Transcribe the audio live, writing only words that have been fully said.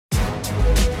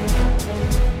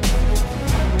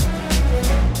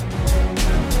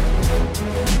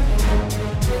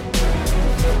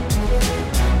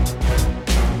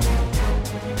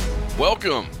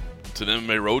Welcome to the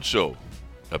MMA Roadshow,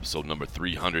 episode number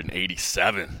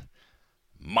 387.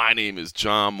 My name is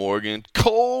John Morgan.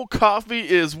 Cold coffee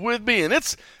is with me, and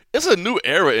it's a new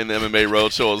era in the MMA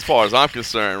Roadshow as far as I'm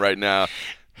concerned right now.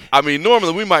 I mean,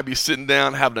 normally we might be sitting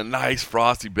down having a nice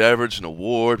frosty beverage, an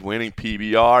award-winning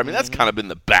PBR. I mean, that's kind of been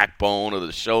the backbone of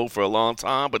the show for a long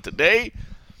time, but today,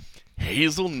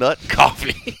 hazelnut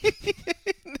coffee.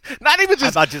 Not even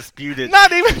just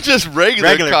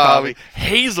regular coffee.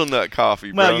 Hazelnut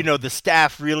coffee, bro. Well, you know, the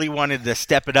staff really wanted to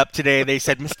step it up today. They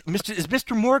said, is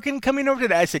Mr. Morgan coming over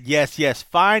today? I said, yes.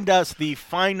 Find us the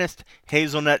finest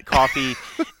hazelnut coffee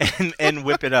and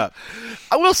whip it up.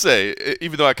 I will say,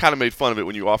 even though I kind of made fun of it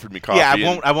when you offered me coffee.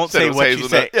 Yeah, I won't say what you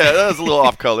say. Yeah, that was a little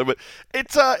off color, but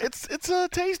it's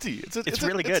tasty. It's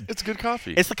really good. It's good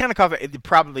coffee. It's the kind of coffee,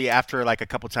 probably after like a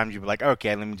couple times you'd be like,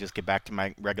 okay, let me just get back to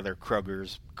my regular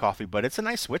Kroger's coffee, but it's a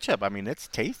nice switch up. I mean, it's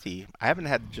tasty. I haven't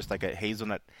had just like a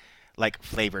hazelnut like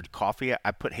flavored coffee.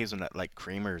 I put hazelnut like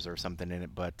creamers or something in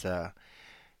it, but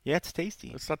yeah, it's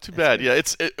tasty. It's not too bad. Yeah,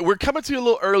 we're coming to you a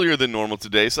little earlier than normal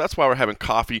today, so that's why we're having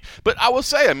coffee. But I will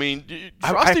say, I mean,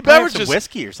 frosty beverages, some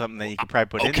whiskey or something that you could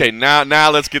probably put in. Okay, now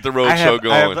let's get the road show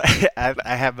going.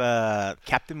 I have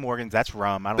Captain Morgan's. That's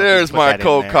rum. There's my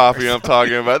cold coffee I'm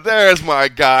talking about. There's my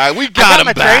guy. We got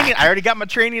him back. I already got my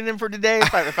training in for today.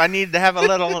 If I needed to have a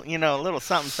little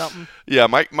something. Yeah,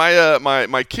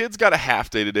 my kids got a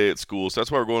half day today at school, so that's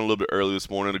why we're going a little bit early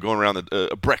this morning. They're going around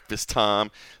the breakfast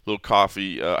time, little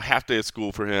coffee. Half day at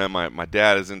school for him. My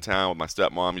dad is in town with my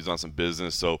stepmom. He's on some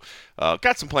business, so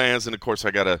got some plans, and of course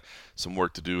I got some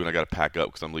work to do, and I got to pack up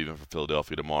because I'm leaving for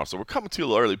Philadelphia tomorrow. So we're coming to you a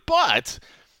little early, but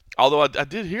although I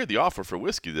did hear the offer for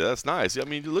whiskey, that's nice. I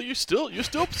mean, you're still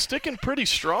sticking pretty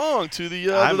strong to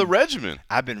the regimen.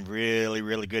 I've been really,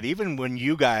 really good. Even when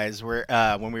you guys were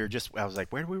I was like,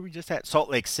 where were we just at? Salt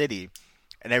Lake City,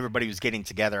 and everybody was getting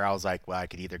together. I was like, well, I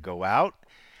could either go out.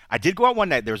 I did go out one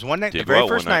night. There was one night, the very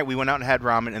first night, we went out and had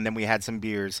ramen, and then we had some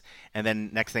beers. And then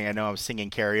next thing I know, I was singing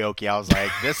karaoke. I was like,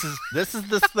 this is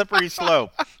the slippery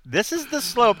slope. This is the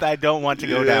slope that I don't want to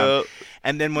go down.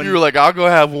 And then when you were like, I'll go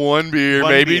have one beer,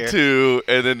 maybe two,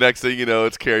 and then next thing you know,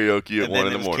 it's karaoke at 1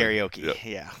 in the morning. Karaoke, yep.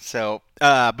 Yeah. So,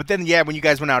 but then when you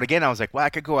guys went out again, I was like, well, I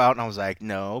could go out, and I was like,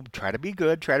 no, try to be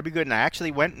good. And I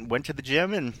actually went to the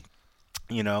gym, and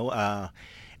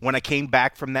when I came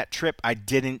back from that trip, I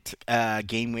didn't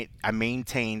gain weight. I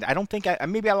maintained. I don't think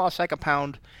maybe I lost like a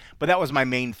pound, but that was my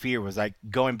main fear. Was like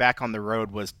going back on the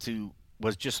road was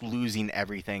just losing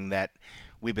everything that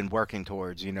we've been working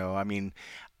towards. I mean,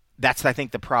 that's I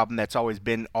think the problem that's always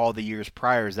been all the years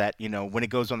prior is that when it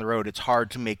goes on the road, it's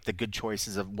hard to make the good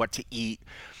choices of what to eat.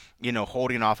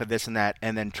 Holding off of this and that,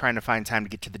 and then trying to find time to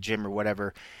get to the gym or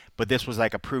whatever. But this was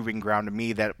like a proving ground to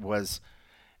me that was.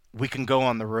 We can go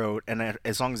on the road, and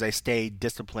as long as I stay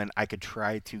disciplined, I could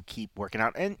try to keep working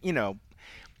out. And,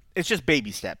 it's just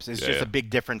baby steps. It's just a big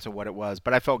difference of what it was.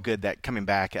 But I felt good that coming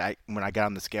back, when I got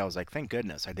on the scale, I was like, thank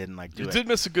goodness I didn't do it. You did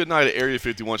miss a good night at Area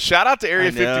 51. Shout out to Area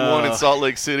 51 in Salt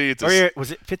Lake City.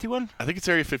 Was it 51? I think it's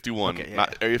Area 51. Okay, yeah.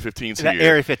 Not Area 15's here.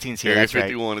 Area 15's here. Area that's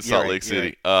 51 right. in Salt Lake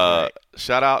City. Right.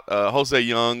 Shout out Jose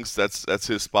Youngs. That's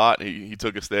his spot. He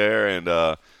took us there,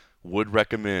 and would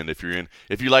recommend if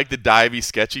you like the divey,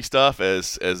 sketchy stuff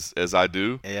as I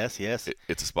do. Yes.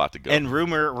 It's a spot to go. And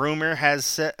rumor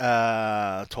has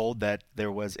told that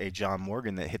there was a John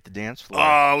Morgan that hit the dance floor.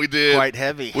 Oh, we did. Quite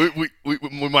heavy. We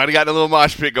might have gotten a little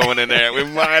mosh pit going in there.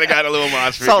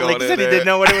 Salt Lake City didn't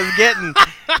know what it was getting.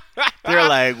 They're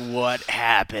like, what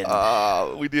happened?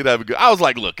 We did have a good. I was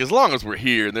like, look, as long as we're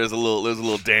here and there's a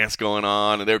little dance going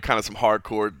on, and there were kind of some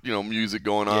hardcore music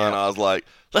going on. I was like,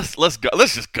 let's go.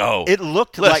 Let's just go. It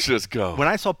looked let's just go. When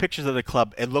I saw pictures of the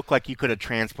club, it looked like you could have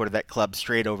transported that club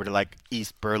straight over to like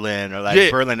East Berlin or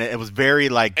Berlin. It was very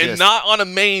and not on a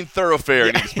main thoroughfare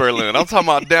in East Berlin. I'm talking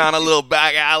about down a little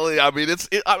back alley. I mean, it's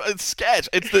sketch.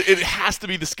 It has to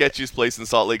be the sketchiest place in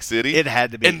Salt Lake City. It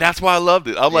had to be, and that's why I loved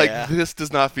it. I'm like, this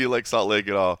does not feel like Salt Lake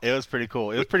at all. It was pretty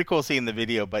cool. It was pretty cool seeing the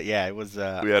video, but yeah, it was.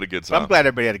 We had a good time. I'm glad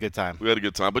everybody had a good time. We had a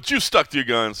good time, but you stuck to your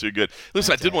guns, so you're good.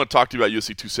 Listen, I did want to talk to you about UFC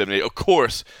 278. Of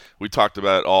course, we talked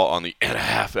about it all on the and a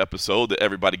half episode that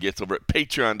everybody gets over at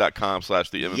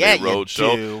patreon.com/the MMA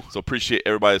Roadshow. So appreciate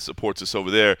everybody that supports us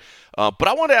over there. But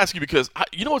I wanted to ask you because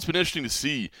what's been interesting to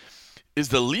see is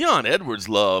the Leon Edwards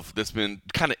love that's been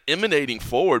kind of emanating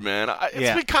forward, man.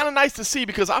 It's been kind of nice to see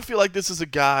because I feel like this is a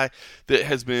guy that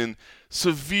has been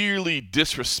severely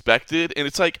disrespected. And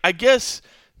it's like, I guess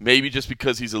maybe just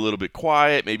because he's a little bit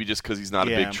quiet, maybe just because he's not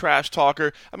a big trash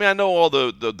talker. I mean, I know all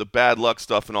the bad luck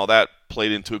stuff and all that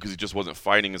played into it because he just wasn't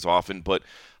fighting as often. But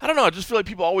I don't know. I just feel like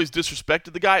people always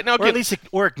disrespected the guy. Now, again, or at least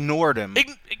ignored him.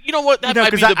 You know what? That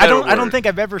might be the better I don't word. think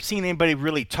I've ever seen anybody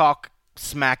really talk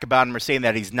smack about him or saying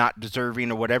that he's not deserving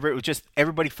or whatever. It was just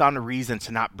everybody found a reason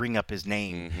to not bring up his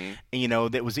name. Mm-hmm.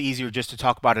 And, that was easier just to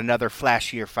talk about another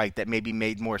flashier fight that maybe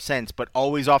made more sense. But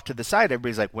always off to the side,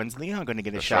 everybody's like, when's Leon going to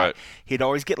get a shot? Right. He'd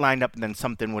always get lined up and then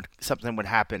something would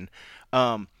happen.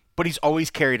 But he's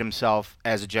always carried himself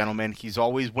as a gentleman. He's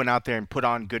always went out there and put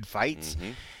on good fights.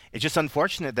 Mm-hmm. It's just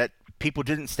unfortunate that people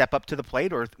didn't step up to the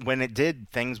plate, or when it did,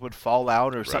 things would fall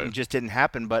out or something just didn't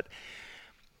happen. But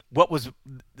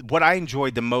what I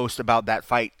enjoyed the most about that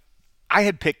fight, I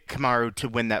had picked Kamaru to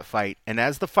win that fight. And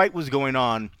as the fight was going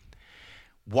on,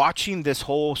 watching this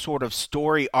whole sort of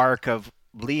story arc of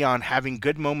Leon having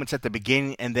good moments at the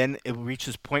beginning, and then it reached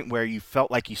this point where you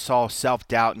felt like you saw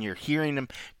self-doubt, and you're hearing him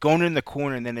going in the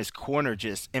corner, and then his corner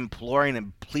just imploring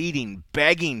and pleading,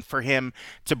 begging for him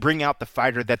to bring out the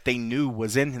fighter that they knew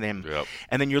was in him. Yep.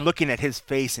 And then you're looking at his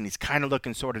face, and he's kind of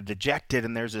looking sort of dejected,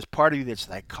 and there's this part of you that's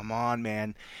like, come on,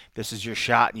 man, this is your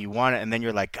shot, and you want it. And then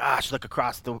you're like, gosh, look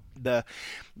across the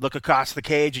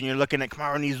cage, and you're looking at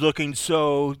Kamaru, and he's looking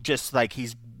so just like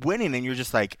he's winning, and you're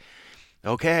just like,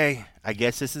 okay, I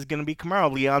guess this is going to be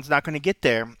Kamaru. Leon's not going to get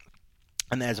there.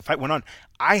 And then as the fight went on,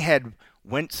 I had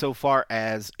went so far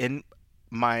as in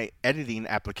my editing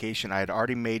application, I had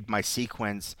already made my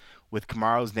sequence with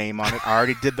Kamaru's name on it. I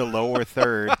already did the lower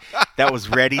third that was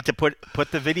ready to put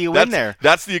the video in there.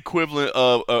 That's the equivalent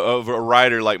of a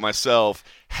writer like myself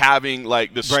having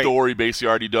like the story basically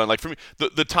already done. Like for me,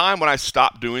 the time when I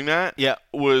stopped doing that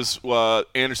was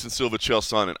Anderson Silva, Chael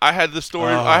Sonnen. I had the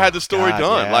story.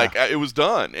 Done. Yeah. Like it was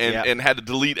done, and had to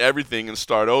delete everything and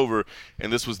start over.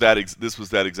 And this was that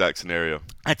exact scenario.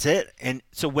 That's it. And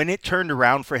so when it turned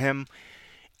around for him,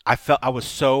 I was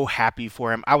so happy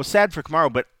for him. I was sad for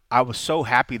Kamaru, but I was so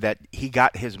happy that he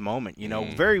got his moment.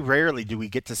 Very rarely do we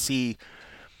get to see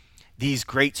these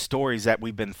great stories that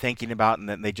we've been thinking about, and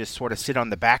then they just sort of sit on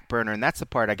the back burner. And that's the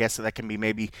part, I guess, that can be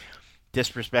maybe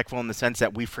disrespectful in the sense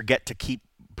that we forget to keep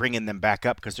bringing them back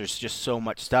up because there's just so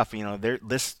much stuff.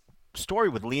 This story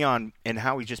with Leon and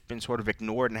how he's just been sort of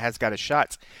ignored and has got his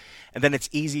shots. And then it's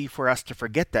easy for us to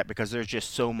forget that because there's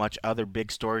just so much other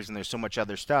big stories and there's so much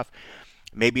other stuff.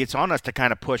 Maybe it's on us to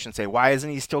kind of push and say, why isn't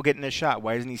he still getting a shot?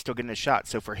 Why isn't he still getting a shot?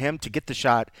 So for him to get the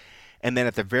shot, and then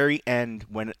at the very end,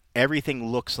 when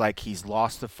everything looks like he's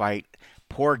lost the fight,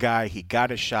 poor guy, he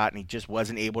got a shot and he just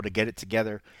wasn't able to get it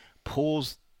together,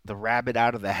 pulls the rabbit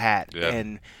out of the hat,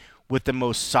 and with the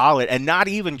most solid, and not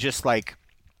even just like,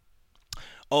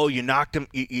 oh, you knocked him,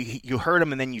 you hurt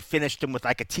him, and then you finished him with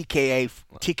like a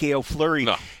TKO flurry.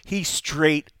 No. He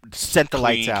straight sent the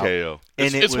lights out. KO.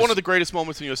 And it's one of the greatest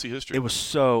moments in UFC history. It was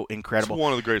so incredible. It's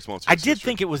one of the greatest moments in UFC history. I did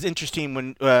think it was interesting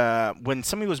when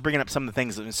somebody was bringing up some of the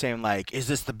things that was saying, like, is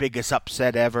this the biggest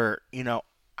upset ever?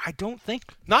 I don't think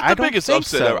not the biggest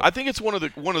upset ever. I think it's one of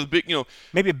the big,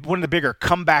 maybe one of the bigger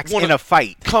comebacks in a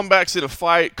fight. Comebacks in a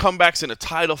fight, comebacks in a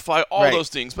title fight, all those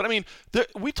things. But I mean,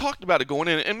 we talked about it going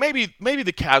in, and maybe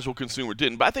the casual consumer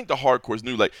didn't, but I think the hardcores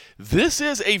knew, like, this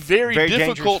is a very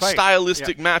difficult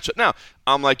stylistic matchup. Now,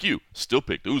 I'm like you, still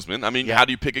picked Usman. I mean, how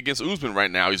do you pick against Usman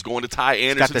right now? He's going to tie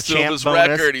Anderson Silva's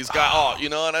record. He's got, you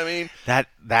know what I mean?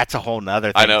 That's a whole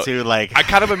nother thing too. Like, I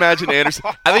kind of imagine Anderson.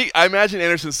 I imagine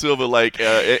Anderson Silva like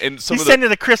and some he's of the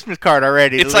sending a Christmas card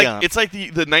already. It's like the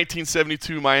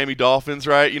 1972 Miami Dolphins,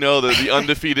 right? The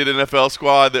undefeated NFL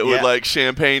squad that would like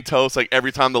champagne toast like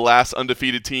every time the last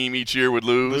undefeated team each year would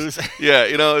lose. Yeah,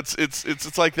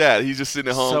 it's like that. He's just sitting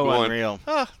at home going, unreal.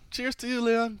 Cheers to you,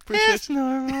 Leon. Appreciate That's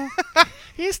normal.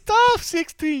 He's tough,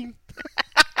 16.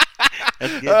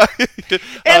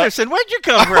 Anderson, where'd you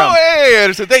come from? Oh, hey,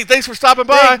 Anderson. Thanks for stopping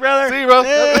by. Thanks, brother. See you, bro.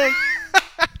 Hey.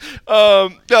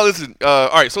 Listen. All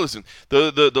right, so listen.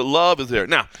 The love is there.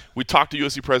 Now, we talked to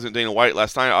UFC President Dana White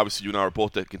last night. Obviously, you and I were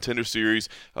both at Contender Series.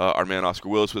 Our man Oscar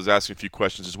Willis was asking a few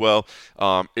questions as well.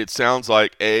 It sounds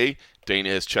like, Dana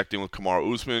has checked in with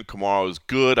Kamaru Usman. Kamaru is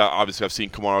good. Obviously, I've seen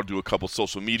Kamaru do a couple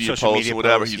social media posts and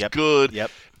whatever. He's good.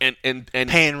 Yep. And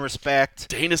paying respect.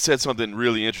 Dana said something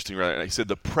really interesting right now. He said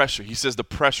the pressure. He says the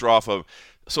pressure off of.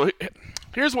 So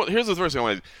here's the first thing I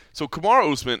want to. So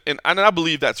Kamaru Usman, and I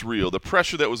believe that's real. The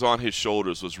pressure that was on his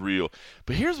shoulders was real.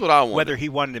 But here's what I want. Whether he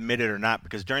wanted to admit it or not,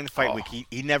 because during the fight week,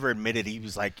 he never admitted. He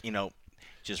was like,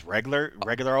 just regular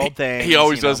old thing. He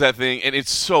always does that thing, and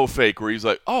it's so fake. Where he's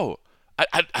like,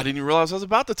 I didn't even realize I was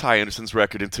about to tie Anderson's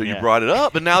record until you brought it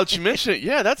up. But now that you mention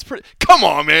it, that's pretty. Come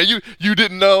on, man, you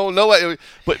didn't know, no way.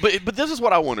 But this is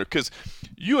what I wonder, because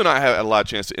you and I have had a lot of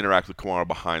chance to interact with Kamaru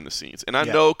behind the scenes, and I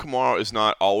know Kamaru is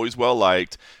not always well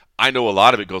liked. I know a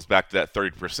lot of it goes back to that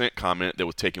 30% comment that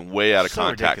was taken way out of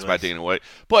context by Dana White.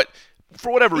 But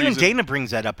for whatever Even reason, Dana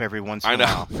brings that up every once in a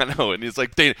while. I know. And it's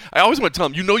like, Dana, I always want to tell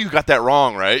him, you got that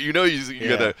wrong, right? You got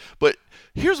that. But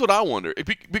here's what I wonder.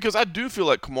 Because I do feel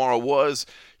like Kamaru was,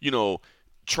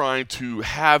 trying to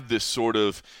have this sort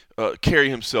of carry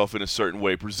himself in a certain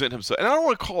way, present himself. And I don't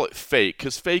want to call it fake,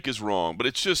 because fake is wrong. But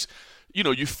it's just,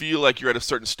 you feel like you're at a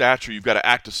certain stature. You've got to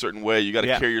act a certain way. You got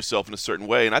to carry yourself in a certain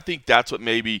way. And I think that's what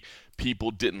maybe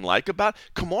people didn't like about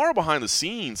Kamaru behind the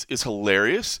scenes is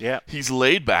hilarious. Yeah. He's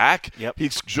laid back. Yep.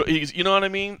 He's you know what I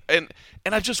mean? And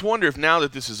I just wonder if now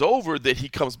that this is over, that he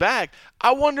comes back,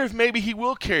 I wonder if maybe he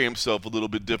will carry himself a little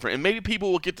bit different. And maybe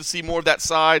people will get to see more of that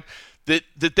side that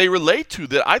they relate to,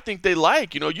 that I think they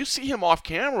like. You see him off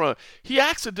camera, he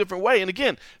acts a different way. And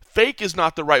again, fake is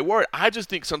not the right word. I just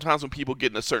think sometimes when people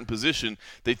get in a certain position,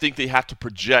 they think they have to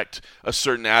project a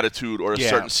certain attitude or a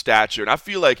certain stature. And I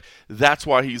feel like that's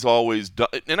why he's always done.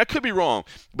 And I could be wrong,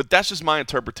 but that's just my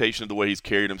interpretation of the way he's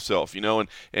carried himself, And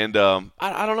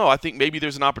I don't know. I think maybe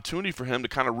there's an opportunity for him to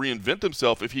kind of reinvent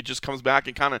himself if he just comes back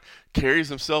and kind of carries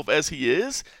himself as he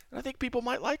is. And I think people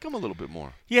might like him a little bit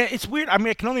more. Yeah, it's weird. I mean,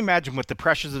 I can only imagine with the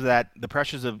pressures of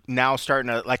now starting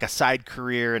a side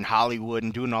career in Hollywood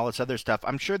and doing all this other stuff.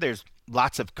 I'm sure there's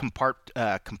lots of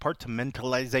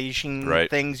compartmentalization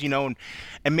things, and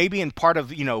maybe in part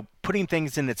of, putting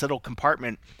things in its little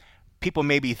compartment, people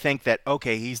maybe think that,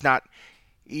 okay, he's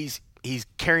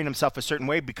carrying himself a certain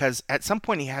way because at some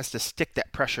point he has to stick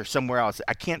that pressure somewhere else.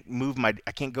 I can't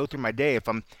go through my day if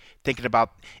I'm thinking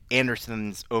about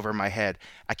Anderson's over my head.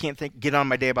 I can't get on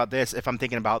my day about this if I'm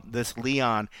thinking about this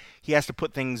Leon. He has to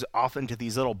put things off into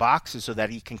these little boxes so that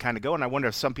he can kind of go. And I wonder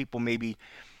if some people maybe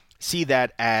see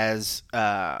that as,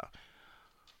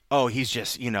 he's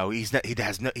just,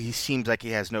 he seems like he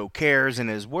has no cares in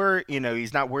his work.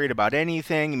 He's not worried about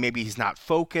anything. Maybe he's not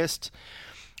focused.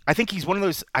 I think he's one of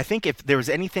those. I think if there was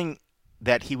anything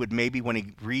that he would maybe, when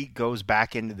he goes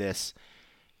back into this,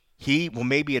 he will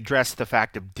maybe address the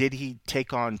fact of, did he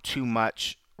take on too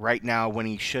much right now when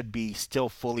he should be still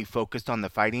fully focused on the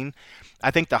fighting?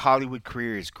 I think the Hollywood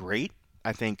career is great.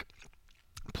 I think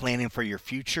planning for your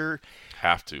future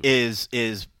is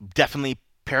definitely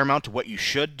paramount to what you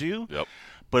should do. Yep.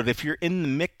 But if you're in the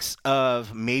mix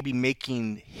of maybe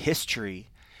making history,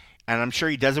 and I'm sure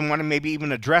he doesn't want to maybe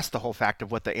even address the whole fact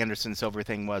of what the Anderson Silva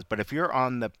thing was. But if you're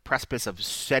on the precipice of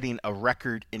setting a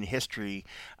record in history,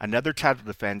 another title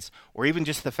defense, or even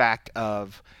just the fact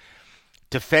of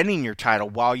defending your title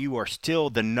while you are still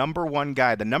the number one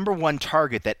guy, the number one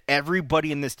target that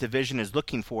everybody in this division is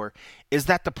looking for, is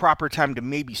that the proper time to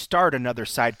maybe start another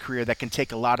side career that can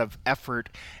take a lot of effort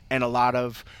and a lot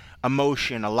of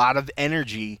emotion, a lot of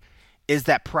energy? Is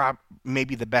that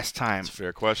maybe the best time? That's a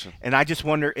fair question. And I just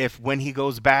wonder if when he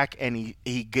goes back and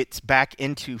he gets back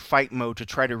into fight mode to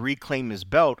try to reclaim his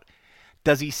belt,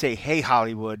 does he say, hey,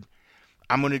 Hollywood,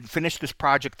 I'm going to finish this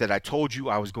project that I told you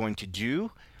I was going to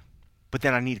do, but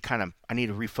then I need to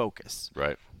refocus.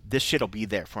 Right. This shit'll be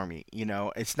there for me.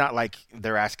 It's not like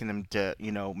they're asking him to,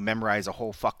 memorize a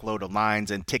whole fuckload of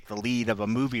lines and take the lead of a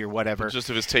movie or whatever. But just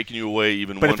if it's taking you away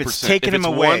even 1%. But if it's taking him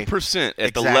away 1%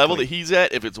 at the level that he's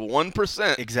at, if it's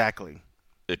 1%. Exactly.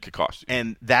 It could cost you.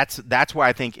 And that's why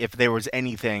I think if there was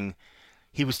anything,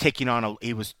 he was taking on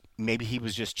maybe he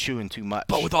was just chewing too much.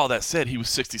 But with all that said, he was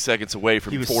 60 seconds away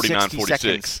from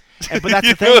 49-46. But that's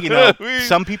the thing,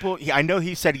 some people, I know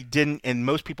he said he didn't, and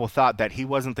most people thought that he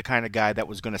wasn't the kind of guy that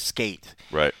was going to skate.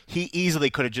 Right. He easily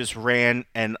could have just ran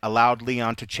and allowed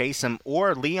Leon to chase him,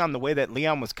 or Leon, the way that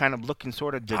Leon was kind of looking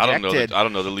sort of dejected. I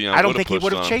don't know that Leon I don't think he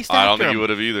would have chased after him. I don't think he would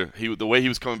have either. The way he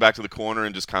was coming back to the corner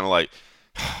and just kind of like...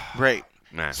 Right.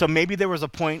 Man. So maybe there was a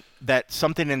point that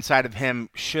something inside of him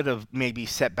should have maybe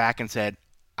set back and said,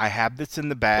 I have this in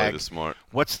the bag. Play this smart.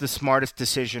 What's the smartest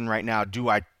decision right now? Do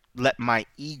I let my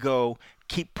ego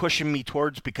keep pushing me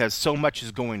towards, because so much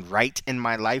is going right in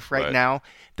my life right now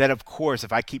that, of course,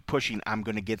 if I keep pushing, I'm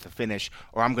going to get the finish,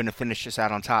 or I'm going to finish this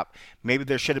out on top. Maybe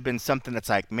there should have been something that's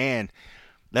like, man,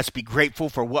 let's be grateful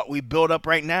for what we build up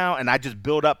right now, and I just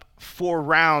build up 4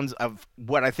 rounds of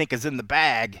what I think is in the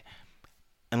bag,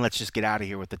 and let's just get out of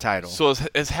here with the title. So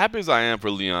as happy as I am for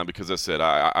Leon, because I said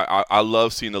I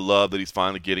love seeing the love that he's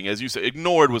finally getting. As you said,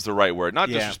 ignored was the right word. Not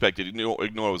disrespected.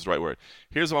 Ignored was the right word.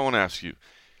 Here's what I want to ask you.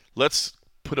 Let's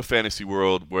put a fantasy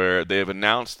world where they have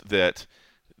announced that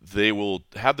they will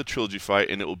have the trilogy fight,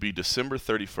 and it will be December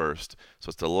 31st. So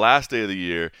it's the last day of the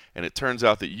year, and it turns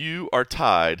out that you are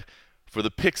tied for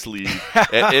the picks lead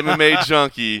at MMA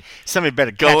Junkie. Somebody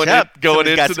better catch up. Going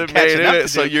into the main event.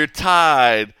 So you're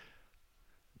tied.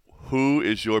 Who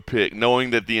is your pick,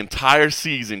 knowing that the entire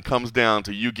season comes down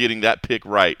to you getting that pick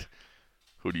right?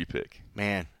 Who do you pick?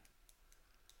 Man,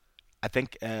 I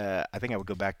think I would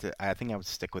go back to. I think I would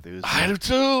stick with Usman. I do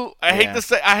too. I hate to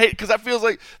say. I hate because that feels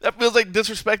like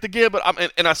disrespect again. But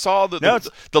I saw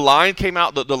the line came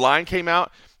out. The line came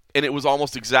out, and it was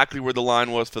almost exactly where the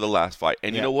line was for the last fight.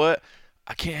 And you know what?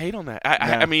 I can't hate on that.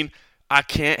 I mean, I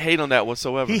can't hate on that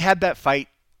whatsoever. He had that fight.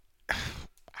 I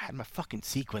had my fucking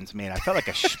sequence, man. I felt like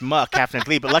a schmuck having to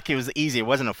leave, but lucky it was easy. It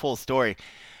wasn't a full story.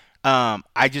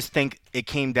 I just think it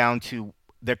came down to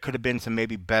there could have been some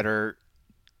maybe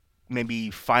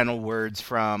final words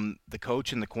from the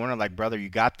coach in the corner, like, brother, you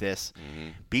got this. Mm-hmm.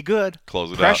 Be good.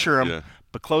 Close it Pressure out. him,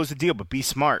 but close the deal, but be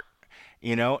smart.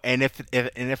 And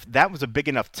if that was a big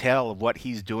enough tell of what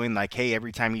he's doing, like, hey,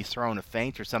 every time he's throwing a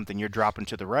feint or something, you're dropping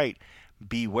to the right,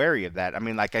 be wary of that. I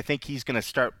mean, like, I think he's going to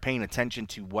start paying attention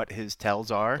to what his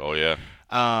tells are. Oh, yeah.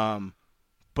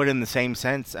 But in the same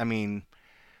sense, I mean,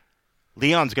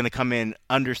 Leon's going to come in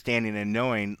understanding and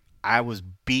knowing I was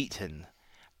beaten.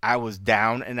 I was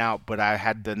down and out, but I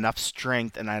had enough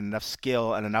strength and I had enough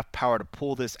skill and enough power to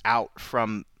pull this out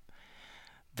from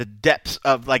the depths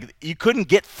of, like, you couldn't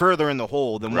get further in the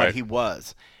hole than what he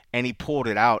was. And he pulled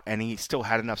it out, and he still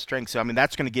had enough strength. So, I mean,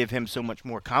 that's going to give him so much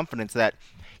more confidence that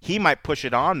he might push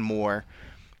it on more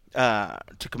to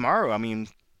Kamaru. I mean,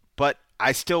 but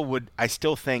I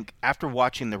still think after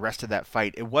watching the rest of that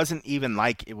fight, it wasn't even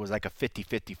like it was like a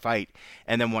 50-50 fight,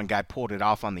 and then one guy pulled it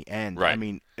off on the end. Right. I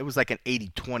mean, it was like an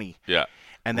 80-20. Yeah.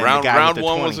 And then round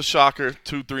 1 was a shocker.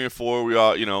 2, 3, and 4, we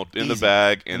all, in the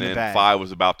bag, and then 5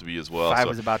 was about to be as well. 5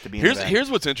 was about to be in the bag. Here's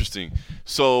what's interesting.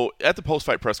 So at the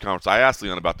post-fight press conference, I asked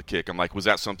Leon about the kick. I'm like, was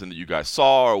that something that you guys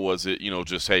saw, or was it,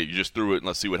 just, hey, you just threw it and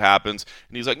let's see what happens?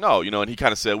 And he's like, no, and he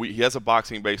kind of said he has a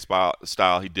boxing-based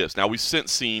style. He dips. Now, we've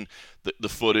since seen the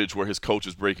footage where his coach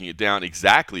is breaking it down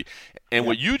exactly. And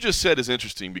what you just said is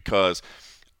interesting because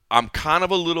I'm kind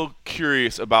of a little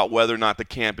curious about whether or not the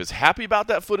camp is happy about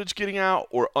that footage getting out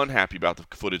or unhappy about the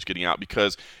footage getting out,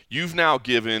 because you've now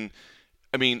given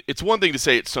 – I mean, it's one thing to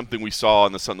say it's something we saw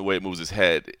and the way it moves his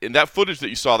head. In that footage that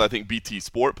you saw that I think BT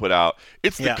Sport put out,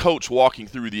 it's the coach walking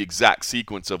through the exact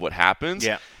sequence of what happens.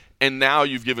 Yeah. And now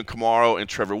you've given Kamaru and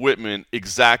Trevor Whitman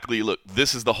exactly, look,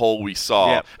 this is the hole we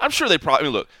saw. Yep. I'm sure they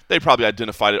probably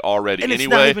identified it already and anyway.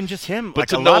 And it's not even just him.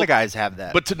 But like, a lot of guys have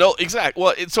that. But to know, exactly.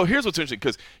 Well, so here's what's interesting,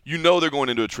 because they're going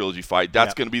into a trilogy fight.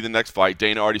 That's going to be the next fight.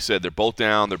 Dana already said they're both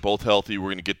down. They're both healthy. We're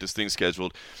going to get this thing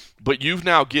scheduled. But you've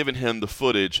now given him the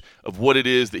footage of what it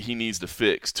is that he needs to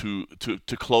fix to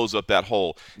close up that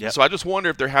hole. Yep. So I just wonder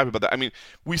if they're happy about that. I mean,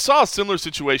 we saw a similar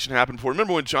situation happen before.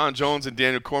 Remember when John Jones and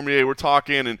Daniel Cormier were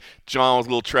talking, and John was a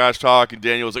little trash talk, and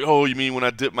Daniel was like, oh, you mean when I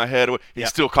dipped my head? He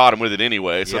still caught him with it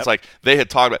anyway. So it's like they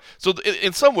had talked about it. So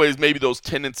in some ways, maybe those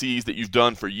tendencies that you've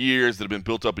done for years, that have been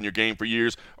built up in your game for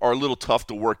years, are a little tough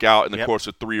to work out in the course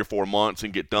of 3 or 4 months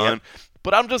and get done.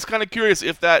 But I'm just kind of curious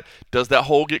if does that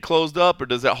hole get closed up, or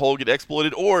does that hole get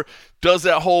exploited, or does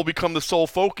that hole become the sole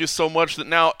focus so much that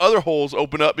now other holes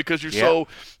open up because you're so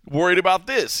worried about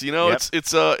this?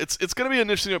 It's going to be an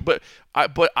interesting. But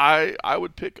I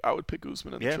would pick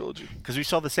Usman in the trilogy, because we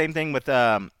saw the same thing with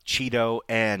Cheeto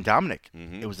and Dominic.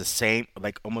 Mm-hmm. It was the same,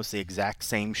 like almost the exact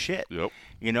same shit. Yep.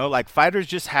 Like fighters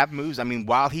just have moves. I mean,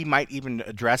 while he might even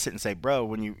address it and say, bro,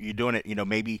 when you're doing it,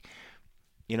 maybe.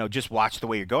 Just watch the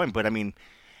way you're going. But I mean,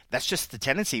 that's just the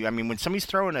tendency. I mean, when somebody's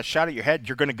throwing a shot at your head,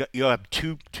 you'll have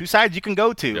two sides you can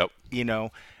go to.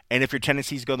 Yep. And if your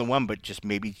tendency is go the one, but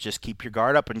just keep your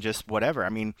guard up and just whatever. I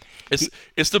mean,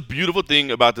 it's the beautiful thing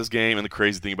about this game and the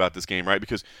crazy thing about this game, right?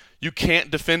 Because you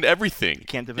can't defend everything. You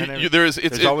can't defend everything.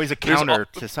 There's always a counter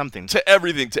to something. To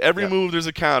everything. To every move, there's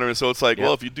a counter. And so it's like,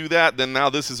 well, if you do that, then now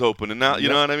this is open. And now, you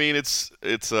know what I mean? It's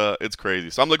crazy.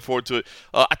 So I'm looking forward to it.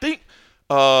 I think.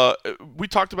 We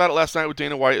talked about it last night with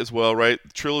Dana White as well, right?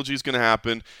 The trilogy is going to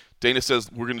happen. Dana says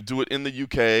we're going to do it in the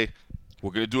UK.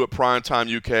 We're going to do it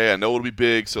primetime UK. I know it'll be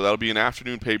big, so that'll be an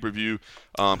afternoon pay-per-view.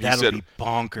 That'll be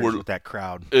bonkers with that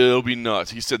crowd. It'll be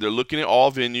nuts. He said they're looking at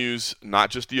all venues,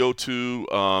 not just the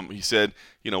O2. He said,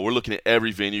 we're looking at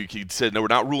every venue. He said, no, we're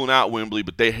not ruling out Wembley,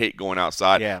 but they hate going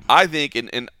outside. Yeah. I think,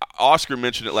 and Oscar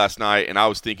mentioned it last night, and I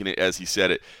was thinking it as he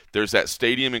said it, there's that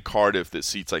stadium in Cardiff that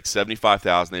seats like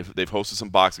 75,000. They've hosted some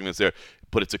boxing events there,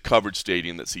 but it's a covered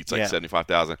stadium that seats like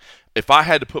 75,000. If I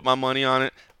had to put my money on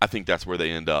it, I think that's where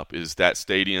they end up, is that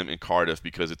stadium in Cardiff,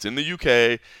 because it's in the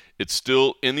UK. It's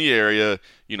still in the area.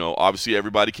 Obviously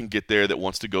everybody can get there that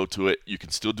wants to go to it. You can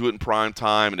still do it in prime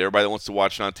time, and everybody that wants to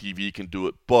watch it on TV can do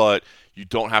it, but you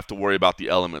don't have to worry about the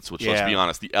elements, which, let's be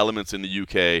honest, the elements in the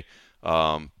UK,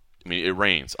 I mean, it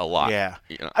rains a lot. Yeah.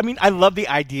 You know? I mean, I love the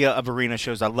idea of arena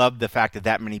shows. I love the fact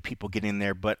that many people get in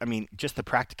there. But, I mean, just the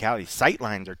practicality. Sight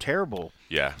lines are terrible.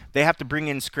 Yeah. They have to bring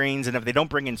in screens, and if they don't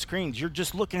bring in screens, you're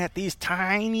just looking at these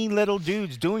tiny little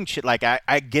dudes doing shit. Like,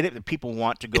 I get it that people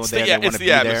want to go there. It's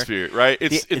the atmosphere, right?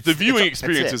 It's the viewing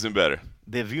experience isn't better.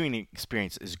 The viewing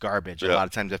experience is garbage a lot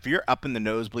of times. If you're up in the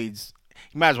nosebleeds,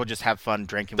 you might as well just have fun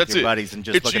drinking with your buddies and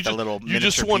just look at the little miniature You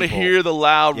just want to people. hear the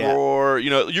loud roar.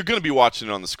 You know, you're going to be watching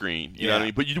it on the screen. You know what I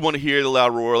mean? But you want to hear the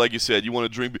loud roar, like you said. You want to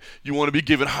drink. You want to be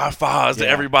giving high fives to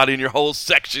everybody in your whole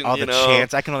section. All the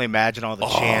chants. I can only imagine all the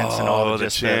chants and all the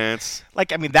chants.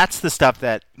 Like, I mean, that's the stuff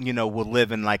that, you know, will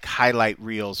live in, like, highlight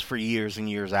reels for years and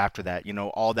years after that. You know,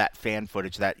 all that fan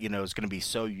footage that, you know, is going to be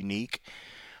so unique.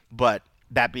 But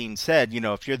that being said, you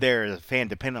know, if you're there as a fan,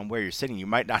 depending on where you're sitting, you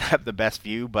might not have the best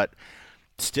view, but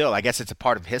still, I guess it's a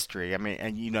part of history. I mean,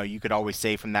 and, you know, you could always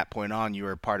say from that point on you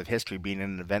were a part of history being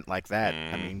in an event like that.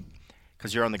 I mean,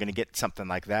 because you're only going to get something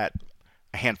like that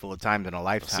a handful of times in a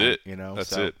lifetime. That's it. You know,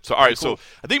 That's it. So, all right. Cool. So,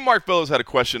 I think Mark Fellows had a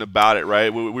question about it, right?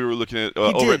 We were looking at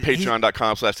over at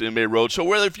patreon.com/MMA Roadshow,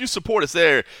 where if you support us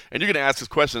there and you're going to ask us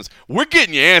questions, we're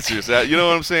getting you answers. You know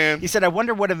what I'm saying? He said, I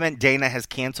wonder what event Dana has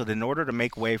canceled in order to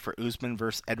make way for Usman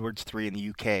versus Edwards 3 in the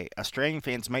UK. Australian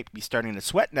fans might be starting to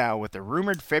sweat now with the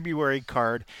rumored February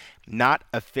card not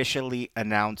officially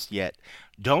announced yet.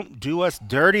 Don't do us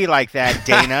dirty like that,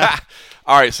 Dana.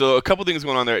 All right, so a couple things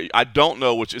going on there. I don't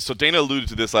know which. So Dana alluded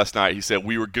to this last night. He said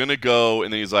we were gonna go,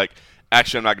 and then he's like,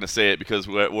 "Actually, I'm not gonna say it because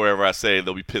wherever I say it,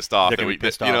 they'll be pissed off." You know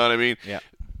what I mean? Yeah.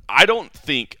 I don't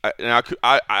think.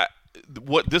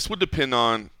 What this would depend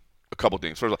on a couple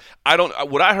things. First of all,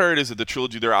 what I heard is that the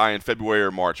trilogy they're eyeing February or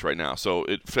March right now. So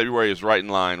February is right in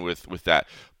line with that.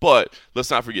 But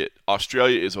let's not forget,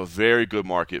 Australia is a very good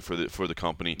market for the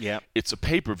company. Yeah. It's a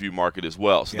pay-per-view market as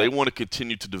well. So they want to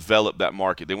continue to develop that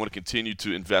market. They want to continue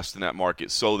to invest in that market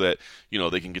so that, you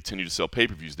know, they can continue to sell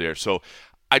pay-per-views there. So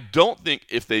I don't think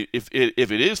if it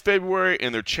is February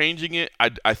and they're changing it,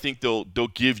 I think they'll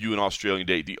give you an Australian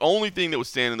date. The only thing that would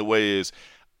stand in the way is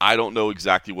I don't know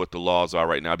exactly what the laws are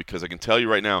right now, because I can tell you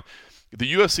right now,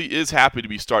 the UFC is happy to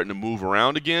be starting to move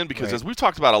around again because, as we've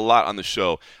talked about a lot on the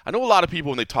show, I know a lot of people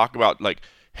when they talk about, like,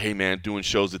 hey, man, doing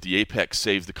shows at the Apex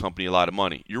saves the company a lot of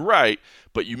money. You're right,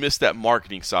 but you miss that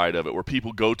marketing side of it where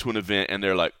people go to an event and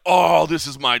they're like, oh, this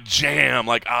is my jam.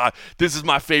 Like, this is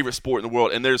my favorite sport in the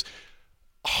world. And there's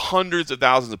hundreds of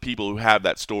thousands of people who have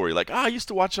that story. Like, I used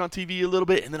to watch it on TV a little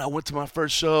bit, and then I went to my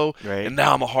first show, and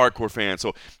now I'm a hardcore fan.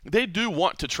 So they do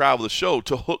want to travel the show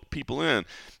to hook people in.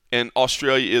 And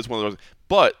Australia is one of those.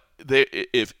 But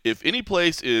if any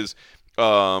place is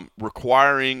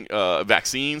requiring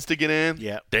vaccines to get in,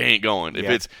 they ain't going. If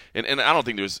it's and I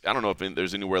don't know if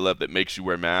there's anywhere left that makes you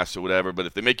wear masks or whatever. But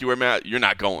if they make you wear masks, you're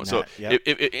not going.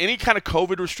 If any kind of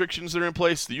COVID restrictions that are in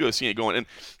place, the UFC ain't going. And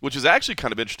which is actually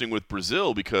kind of interesting with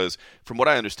Brazil, because from what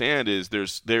I understand is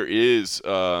there is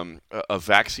a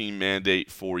vaccine mandate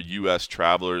for U.S.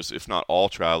 travelers, if not all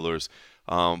travelers.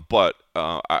 But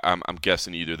I'm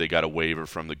guessing either they got a waiver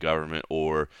from the government,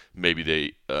 or maybe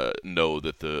they know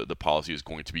that the policy is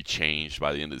going to be changed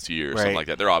by the end of this year or something like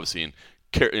that. They're obviously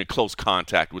in close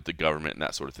contact with the government and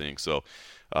that sort of thing. So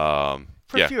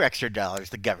for a few extra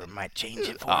dollars, the government might change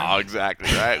it for them. Oh, exactly.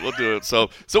 Right. We'll do it. So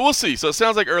we'll see. So it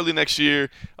sounds like early next year,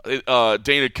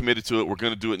 Dana committed to it. We're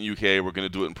going to do it in the UK. We're going to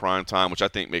do it in prime time, which I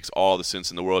think makes all the sense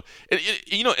in the world. And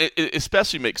it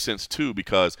especially makes sense too,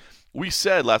 because we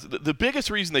said the biggest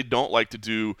reason they don't like to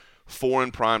do foreign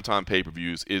primetime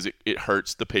pay-per-views is it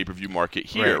hurts the pay-per-view market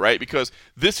here, right? Because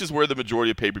this is where the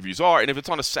majority of pay-per-views are, and if it's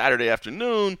on a Saturday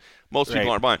afternoon, most people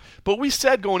aren't buying. But we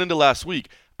said going into last week,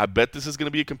 I bet this is going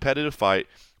to be a competitive fight,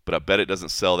 but I bet it doesn't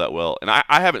sell that well. And I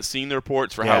haven't seen the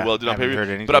reports for how well it did on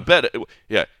pay-per-view, but I bet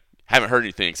haven't heard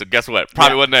anything, so guess what?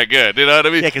 Probably wasn't that good. You know what I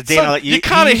mean? Yeah, because Dana, you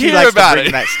kind of hear about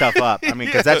it. That stuff up. I mean,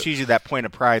 because that's usually that point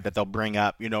of pride that they'll bring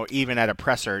up. You know, even at a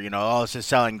presser. You know, oh, this is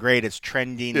selling great. It's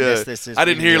trending. Yeah. This. I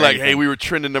didn't hear like, hey, we were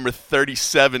trending number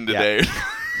 37 today.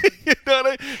 You know what I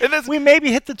mean? And we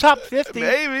maybe hit the top 50.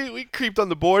 Maybe we creeped on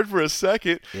the board for a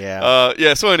second. Yeah.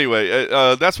 So anyway,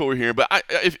 that's what we're hearing. But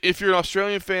if you're an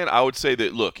Australian fan, I would say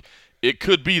that look. It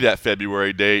could be that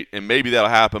February date, and maybe that'll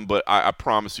happen, but I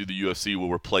promise you the UFC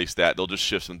will replace that. They'll just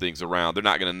shift some things around. They're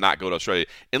not going to not go to Australia,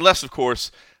 unless, of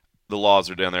course, the laws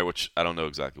are down there, which I don't know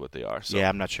exactly what they are. So. Yeah,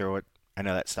 I'm not sure what – I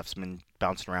know that stuff's been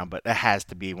bouncing around, but it has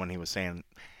to be when he was saying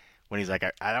 – when he's like,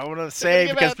 I don't want to say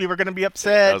because people are going to be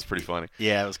upset. That was pretty funny.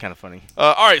 Yeah, it was kind of funny.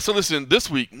 All right, so listen, this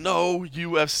week, no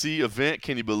UFC event.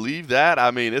 Can you believe that?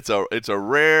 I mean, it's a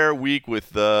rare week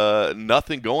with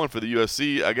nothing going for the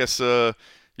UFC. I guess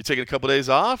You taking a couple days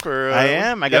off, or I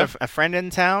am. I got a friend in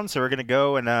town, so we're gonna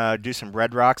go and do some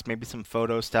Red Rocks, maybe some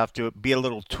photo stuff. Be a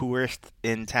little tourist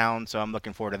in town, so I'm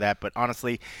looking forward to that. But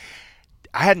honestly,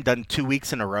 I hadn't done 2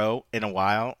 weeks in a row in a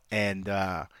while, and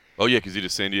Oh yeah, because you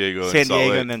did San Diego,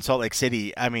 and then Salt Lake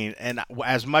City. I mean, and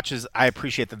as much as I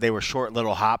appreciate that they were short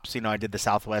little hops, I did the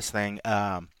Southwest thing.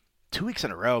 2 weeks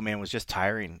in a row, man, was just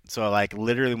tiring. So like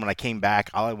literally when I came back,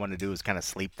 all I wanted to do was kind of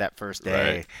sleep that first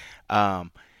day. Right.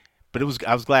 But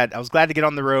I was glad to get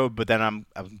on the road. But then I'm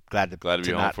glad to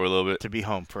be home for a little bit. To be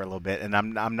home for a little bit, and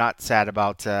I'm not sad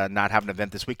about not having an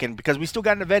event this weekend because we still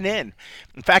got an event in.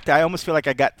 In fact, I almost feel like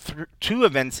I got 2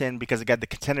 events in because I got the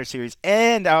Contender Series,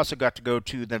 and I also got to go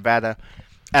to the Nevada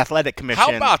Athletic Commission.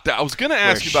 How about that? I was going to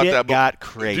ask you about that. But got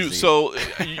crazy. Dude, so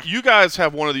you guys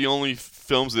have one of the only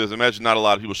films of this. I imagine not a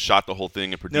lot of people shot the whole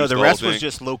thing and produced the whole thing. No, the rest was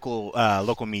just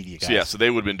local media guys. So they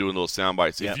would have been doing little sound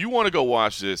bites. Yep. If you want to go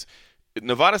watch this,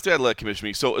 Nevada State Athletic Commission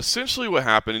meeting. So essentially what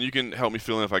happened, and you can help me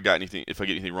fill in if I get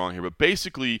anything wrong here, but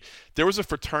basically there was a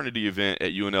fraternity event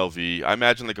at UNLV. I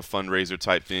imagine like a fundraiser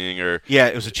type thing, or yeah,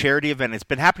 it was a charity event. It's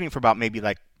been happening for about maybe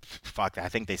like I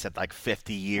think they said like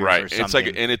 50 years right. or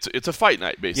something. It's a fight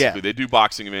night basically. Yeah. They do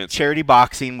boxing events, charity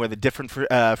boxing, where the different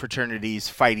fraternities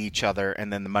fight each other,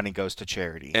 and then the money goes to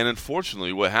charity. And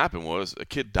unfortunately, what happened was a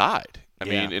kid died. I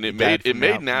mean, and it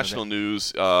made national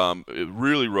news.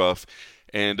 Really rough.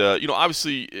 And,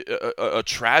 obviously a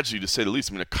tragedy to say the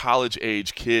least. I mean, a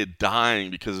college-age kid dying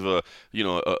because of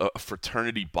a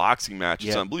fraternity boxing match.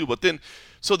 It's unbelievable. But then,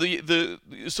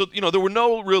 there were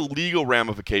no real legal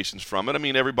ramifications from it. I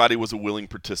mean, everybody was a willing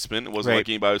participant. It wasn't like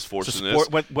anybody was forced in this.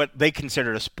 What they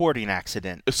considered a sporting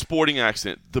accident. A sporting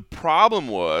accident. The problem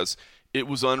was it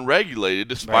was unregulated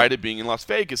despite it being in Las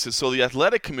Vegas. And so the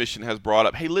Athletic Commission has brought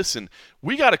up, hey, listen,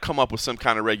 we got to come up with some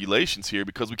kind of regulations here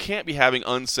because we can't be having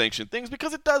unsanctioned things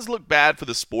because it does look bad for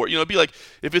the sport. It'd be like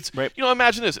if it's,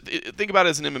 imagine this. Think about it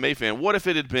as an MMA fan. What if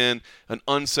it had been an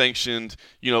unsanctioned,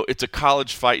 it's a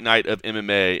college fight night of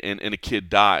MMA and a kid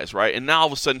dies, right? And now all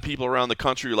of a sudden people around the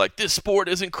country are like, this sport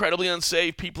is incredibly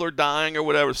unsafe. People are dying or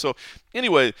whatever. So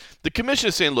anyway, the commission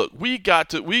is saying, look, we've got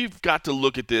to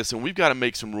look at this and we've got to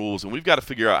make some rules and we've got to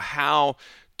figure out how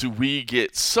do we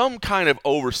get some kind of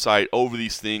oversight over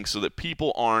these things so that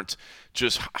people aren't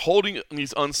just holding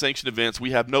these unsanctioned events.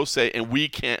 We have no say, and we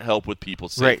can't help with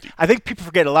people's safety. Right. I think people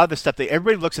forget a lot of the stuff.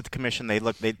 Everybody looks at the commission. They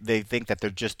think that they're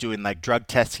just doing like drug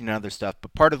testing and other stuff.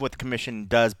 But part of what the commission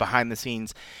does behind the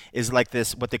scenes is like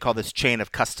this, what they call this chain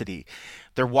of custody.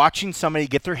 They're watching somebody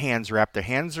get their hands wrapped. Their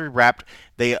hands are wrapped.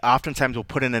 They oftentimes will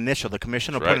put an initial. The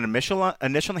commission will put an initial on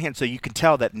the hand, so you can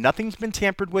tell that nothing's been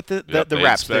tampered with the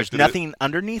wraps. There's nothing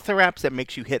underneath the wraps that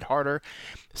makes you hit harder.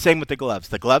 Same with the gloves.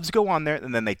 The gloves go on there,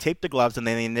 and then they tape the gloves, and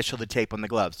then they initial the tape on the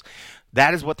gloves.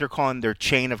 That is what they're calling their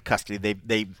chain of custody.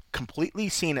 They've completely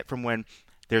seen it from when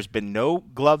there's been no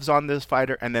gloves on this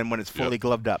fighter, and then when it's fully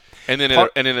gloved up. And then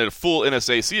at a full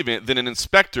NSAC event, then an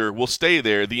inspector will stay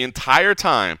there the entire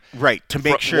time. Right, to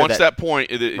make sure once that point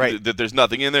that there's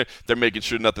nothing in there, they're making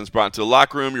sure nothing's brought into the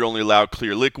locker room. You're only allowed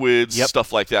clear liquids,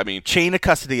 stuff like that. I mean, chain of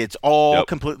custody, it's all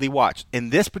completely watched. In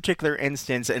this particular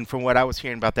instance, and from what I was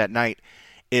hearing about that night,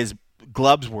 is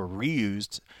gloves were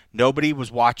reused. Nobody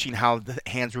was watching how the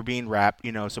hands were being wrapped,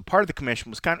 So part of the commission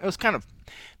was kind of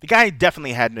the guy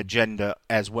definitely had an agenda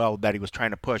as well that he was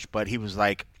trying to push, but he was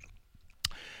like,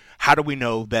 how do we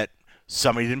know that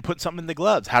somebody didn't put something in the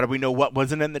gloves? How do we know what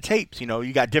wasn't in the tapes?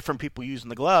 You got different people using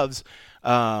the gloves.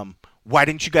 Why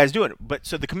didn't you guys do it? But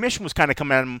so the commission was kind of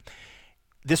coming at him.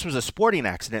 This was a sporting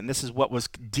accident, and this is what was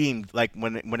deemed like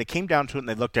when it came down to it, and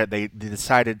they looked at it, they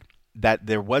decided that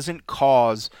there wasn't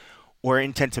cause or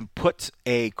intent to put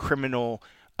a criminal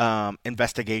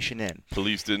investigation in.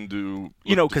 Police didn't do,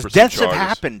 because deaths have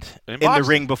happened in the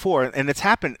ring before, and it's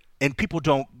happened, and people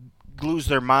don't lose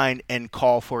their mind and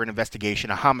call for an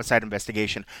investigation, a homicide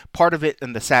investigation. Part of it,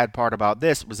 and the sad part about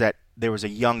this, was that there was a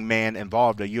young man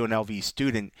involved, a UNLV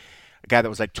student, a guy that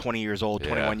was like 20 years old,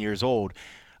 21 years old.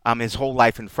 His whole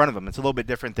life in front of him. It's a little bit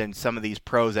different than some of these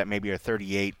pros that maybe are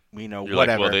 38, You're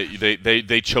whatever. Like, well,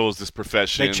 they chose this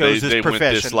profession. They chose this profession.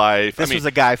 Went this life. This was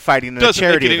a guy fighting in a charity event.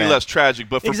 Doesn't make it any less tragic,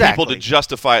 but for people to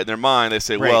justify it in their mind, they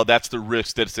say, well, that's the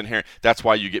risk that's inherent. That's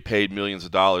why you get paid millions of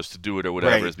dollars to do it or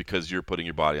whatever, is because you're putting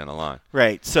your body on the line.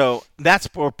 Right. So that's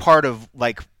part of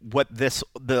like what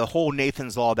the whole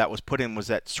Nathan's Law that was put in was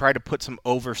that try to put some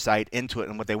oversight into it.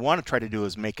 And what they want to try to do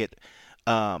is make it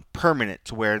permanent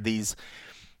to where these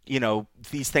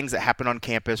things that happen on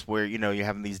campus where, you're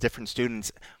having these different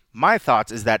students. My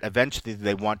thoughts is that eventually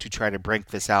they want to try to break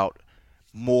this out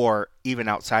more, even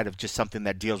outside of just something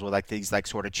that deals with like these like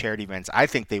sort of charity events. I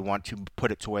think they want to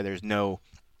put it to where there's no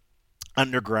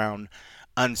underground,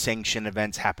 unsanctioned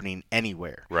events happening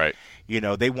anywhere. Right.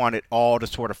 They want it all to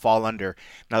sort of fall under.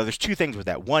 Now, there's two things with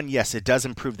that. One, yes, it does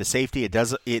improve the safety. It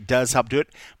does help do it,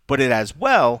 but it as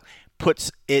well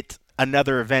puts it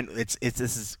another event.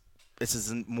 This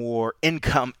is more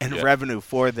income and revenue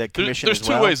for the commission. There's as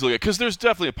well. two ways to look at it, because there's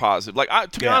definitely a positive. Like,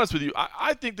 to be Yeah. honest with you,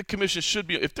 I think the commission should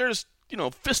be, if there's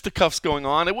fisticuffs going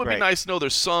on, it would be Right. nice to know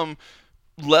there's some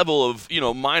level of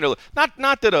minor.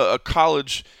 Not that a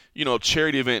college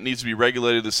charity event needs to be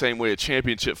regulated the same way a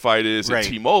championship fight is Right.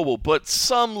 at T-Mobile, but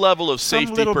some level of safety,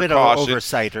 Some little bit precaution, of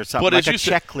oversight or something, But like as a you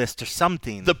said, checklist or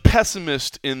something. the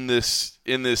pessimist in this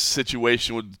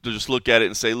situation would just look at it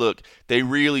and say, look, they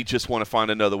really just want to find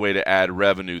another way to add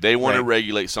revenue. They want to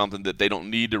regulate something that they don't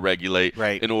need to regulate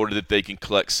in order that they can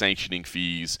collect sanctioning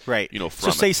fees. Right. From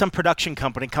so say some production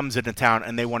company comes into town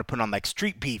and they want to put on like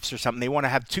street beefs or something. They want to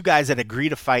have two guys that agree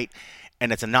to fight,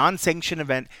 and it's a non-sanctioned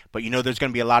event, but there's going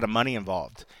to be a lot of money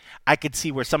involved. I could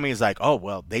see where somebody is like, oh,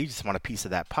 well, they just want a piece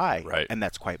of that pie. Right. And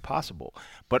that's quite possible.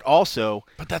 But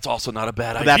that's also not a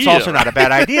bad idea. That's also not a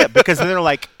bad idea, because then they're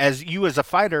like, as a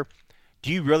fighter,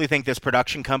 do you really think this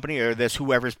production company or this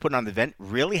whoever's putting on the event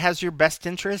really has your best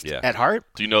interest at heart?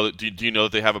 Do you know that? Do you know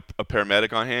that they have a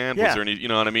paramedic on hand? Yeah. Was there any? You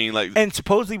know what I mean? Like, and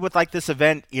supposedly with like this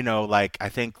event, like I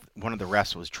think one of the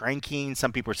refs was drinking.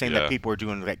 Some people were saying that people were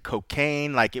doing like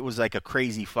cocaine. Like it was like a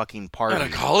crazy fucking party at a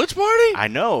college party. I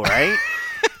know, right?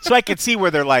 So I could see where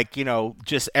they're like,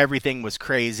 just everything was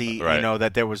crazy. Right.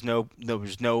 That there was no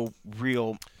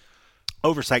real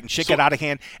oversight, and shit got out of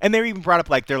hand. And they even brought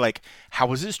up they're like, how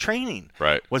was his training?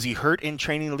 Right. Was he hurt in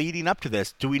training leading up to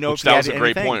this? Do we know if that he was had a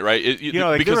great anything? point, right?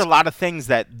 There are a lot of things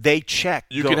that they check.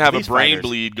 You can have a brain fighters.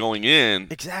 bleed going in,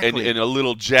 Exactly, and a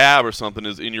little jab or something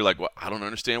and you're like, well, I don't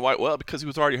understand why. Well, because he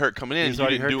was already hurt coming in.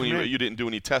 You didn't do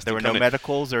any testing. There were no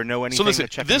medicals or no anything. So listen, to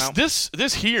check him out.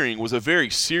 this hearing was a very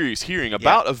serious hearing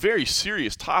about a very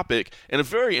serious topic and a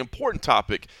very important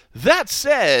topic. That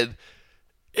said,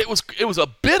 it was a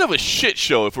bit of a shit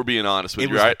show, if we're being honest with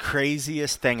you, right? It was the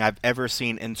craziest thing I've ever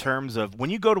seen in terms of when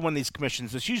you go to one of these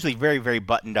commissions, it's usually very, very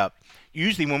buttoned up.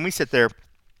 Usually when we sit there,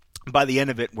 by the end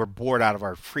of it, we're bored out of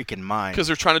our freaking mind. Because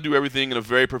they're trying to do everything in a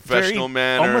very professional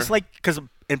manner. Almost like, because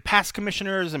in past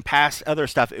commissioners and past other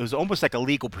stuff, it was almost like a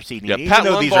legal proceeding. Yeah, Even Pat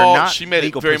though Lundvall, these are not she made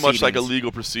it very much like a legal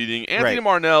proceeding. Anthony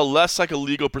Marnell, less like a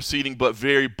legal proceeding, but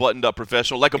very buttoned up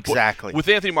professional. Like exactly. With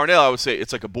Anthony Marnell, I would say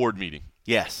it's like a board meeting.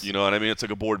 Yes. You know what I mean? It's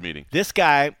like a board meeting. This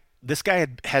guy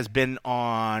has been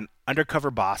on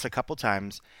Undercover Boss a couple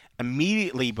times.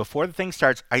 Immediately before the thing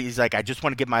starts, he's like, I just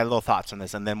want to get my little thoughts on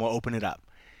this, and then we'll open it up.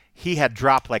 He had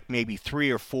dropped like maybe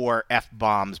 3 or 4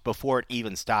 F-bombs before it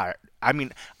even started. I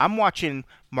mean, I'm watching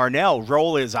Marnell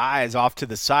roll his eyes off to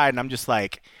the side, and I'm just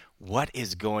like, what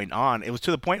is going on? It was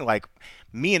to the point like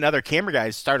me and other camera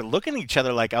guys started looking at each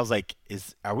other like, I was like,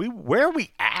 where are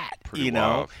we at? Pretty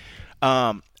wild.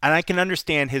 And I can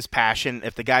understand his passion.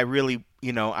 If the guy really,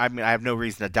 I mean, I have no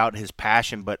reason to doubt his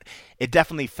passion, but it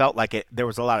definitely felt like there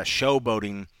was a lot of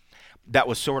showboating that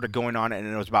was sort of going on, and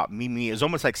it was about me. It was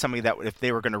almost like somebody that if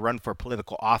they were going to run for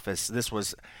political office, this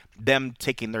was them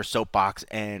taking their soapbox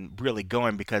and really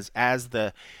going, because as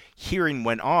the hearing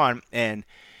went on and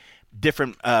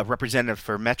different representative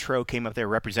for Metro came up there,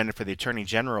 representative for the attorney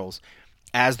generals,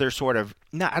 as they're sort of,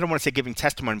 I don't want to say giving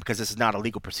testimony because this is not a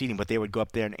legal proceeding, but they would go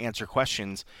up there and answer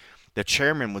questions. The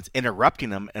chairman was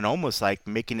interrupting them and almost like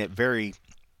making it very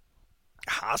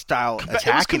hostile,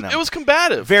 attacking them. It was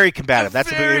combative. Very combative. That's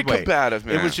very a good way. Combative,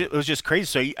 man. It was just crazy.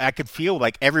 So I could feel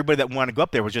like everybody that wanted to go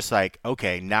up there was just like,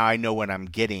 okay, now I know what I'm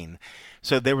getting.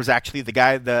 So there was actually the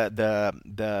guy,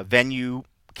 the venue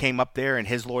came up there, and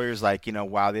his lawyer's like,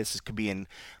 wow, could be in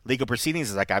legal proceedings.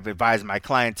 It's like, I've advised my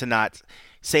client to not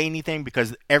say anything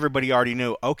because everybody already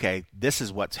knew, okay, this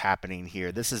is what's happening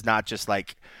here. This is not just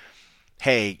like,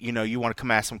 hey, you want to come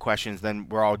ask some questions, then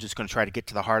we're all just going to try to get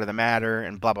to the heart of the matter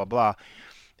and blah, blah, blah.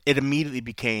 It immediately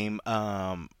became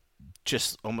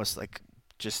just almost like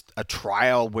just a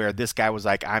trial where this guy was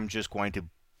like, I'm just going to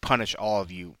punish all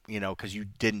of you, because you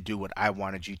didn't do what I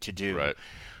wanted you to do. Right.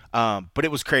 But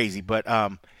it was crazy. But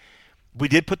we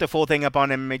did put the full thing up on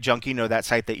MMA Junkie, that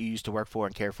site that you used to work for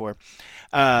and care for.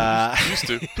 Used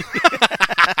to.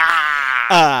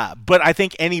 But I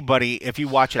think anybody, if you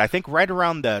watch it, I think right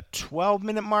around the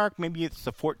 12-minute mark, maybe it's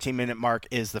the 14-minute mark,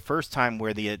 is the first time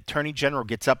where the Attorney General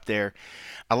gets up there.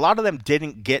 A lot of them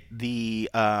didn't get the,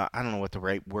 I don't know what the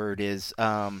right word is,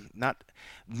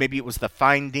 maybe it was the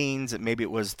findings, maybe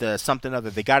it was the something other.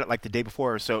 They got it like the day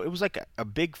before, so it was like a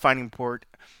big finding report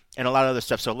and a lot of other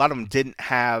stuff. So a lot of them didn't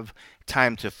have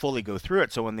time to fully go through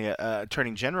it. So when the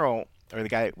Attorney General or the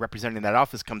guy representing that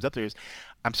office comes up there, is,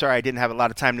 I'm sorry, I didn't have a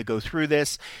lot of time to go through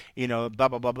this, blah, blah,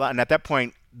 blah, blah. And at that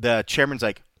point, the chairman's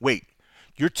like, wait,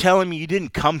 you're telling me you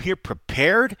didn't come here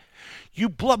prepared? You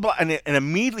blah, blah, and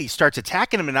immediately starts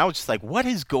attacking him. And I was just like, what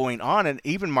is going on? And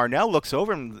even Marnell looks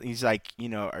over and he's like,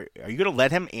 are you going to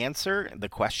let him answer the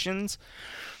questions?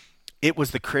 It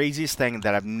was the craziest thing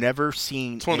that I've never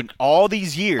seen in all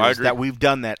these years that we've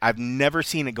done that. I've never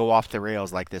seen it go off the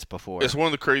rails like this before. It's one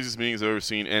of the craziest meetings I've ever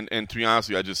seen. And to be honest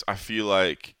with you, I feel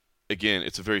like, again,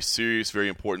 it's a very serious, very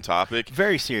important topic.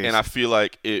 Very serious. And I feel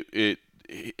like he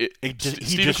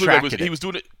was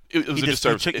doing it. It was a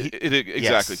disservice. Exactly.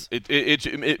 Yes.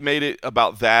 It made it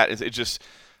about that. It just,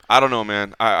 I don't know,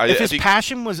 man. If his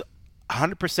passion was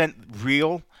 100%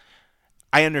 real,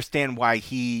 I understand why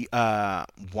he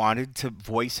wanted to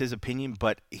voice his opinion,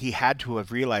 but he had to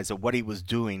have realized that what he was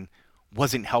doing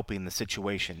wasn't helping the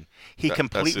situation. He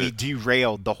completely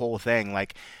derailed the whole thing.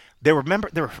 Like, there were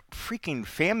freaking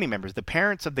family members. The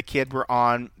parents of the kid were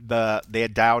on they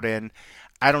had dialed in.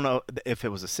 I don't know if it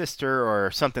was a sister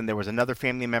or something. There was another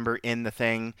family member in the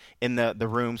thing, in the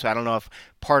room. So I don't know if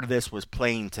part of this was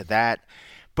playing to that.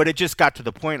 But it just got to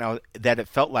the point that it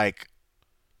felt like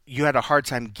you had a hard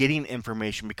time getting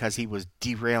information because he was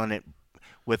derailing it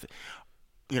with,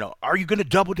 are you going to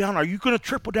double down? Are you going to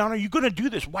triple down? Are you going to do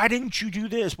this? Why didn't you do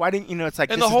this? Why didn't it's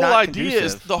like? And this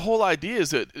the whole idea is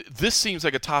that this seems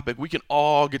like a topic we can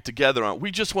all get together on. We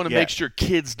just want to make sure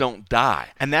kids don't die.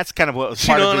 And that's kind of what was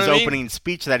part of his opening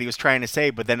speech that he was trying to say,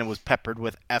 but then it was peppered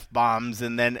with F-bombs,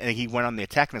 and then he went on the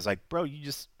attack, and it's like, bro, you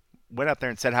just went out there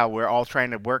and said how we're all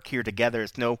trying to work here together.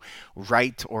 It's no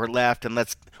right or left, and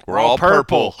we're all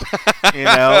purple. We're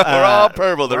all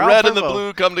purple. The red and the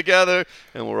blue come together,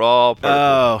 and we're all purple.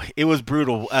 Oh, it was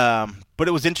brutal. But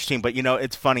it was interesting. But,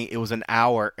 it's funny. It was an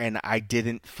hour, and I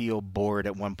didn't feel bored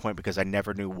at one point because I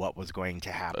never knew what was going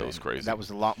to happen. That was crazy. That was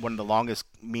one of the longest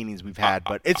meetings we've had.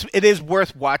 But it is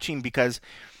worth watching because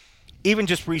even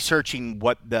just researching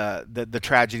what the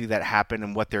tragedy that happened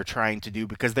and what they're trying to do,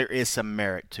 because there is some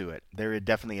merit to it. There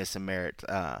definitely is some merit.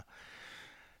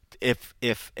 If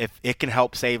it can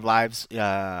help save lives,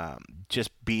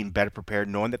 just being better prepared,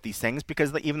 knowing that these things,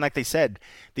 because even like they said,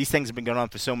 these things have been going on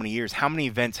for so many years. How many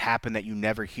events happen that you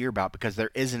never hear about because there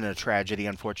isn't a tragedy,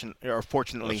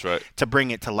 fortunately, to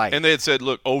bring it to light? And they had said,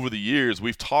 look, over the years,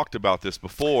 we've talked about this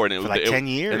before, and it for was 10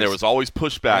 years, and there was always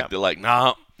pushback. They're like,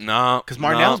 no. Because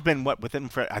Marnell's been with him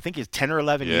for I think it's 10 or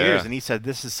 11 years, and he said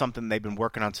this is something they've been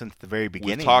working on since the very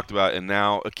beginning. We've talked about it, and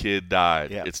now a kid died.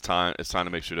 Yeah. It's time to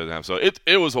make sure it doesn't happen. So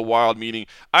it was a wild meeting.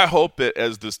 I hope that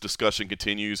as this discussion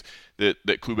continues,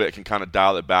 that Quebec can kind of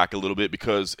dial it back a little bit,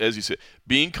 because, as you said,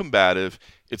 being combative,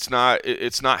 it's not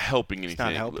helping anything. It's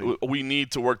not helping. We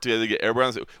need to work together to get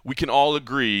everyone. We can all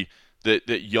agree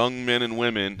that young men and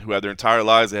women who have their entire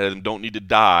lives ahead of them don't need to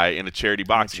die in a charity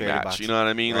boxing match. You know what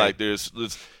I mean? Right.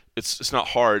 Like it's not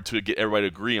hard to get everybody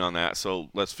to agree on that. So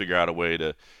let's figure out a way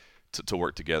to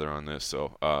work together on this.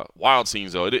 So wild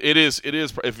scenes though. It is.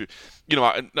 If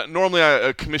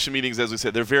normally commission meetings, as we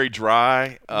said, they're very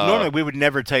dry. Normally we would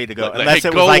never tell you to go unless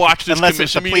it was watch this unless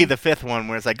commission it's the fifth one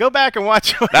where it's like, go back and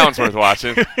watch. That one's worth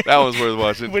watching. That one's worth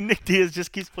watching. When Nick Diaz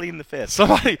just keeps pleading the fifth.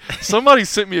 Somebody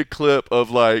sent me a clip of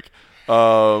like.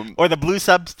 Or the blue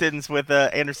substance with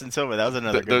Anderson Silva. That was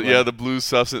another good one. Yeah, the blue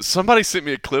substance. Somebody sent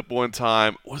me a clip one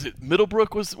time. Was it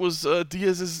Middlebrook? Was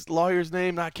Diaz's lawyer's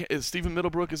name? Is Stephen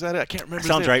Middlebrook? Is that it? I can't remember.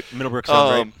 Sounds right. Middlebrook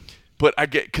sounds right. But I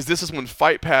get, because this is when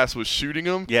Fight Pass was shooting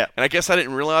him. Yeah. And I guess I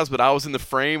didn't realize, but I was in the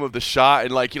frame of the shot,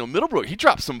 and Middlebrook, he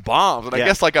dropped some bombs, and I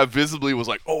guess I visibly was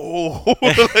like, oh.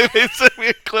 They sent me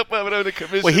a clip of it on the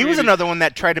commission. Well, he was another one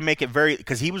that tried to make it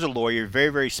because he was a lawyer, very,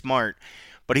 very smart.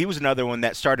 But he was another one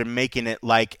that started making it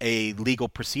like a legal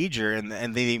procedure,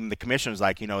 and even the commission was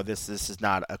like, this is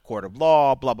not a court of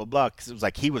law, blah, blah, blah. Because it was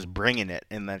like he was bringing it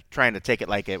and trying to take it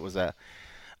like it was a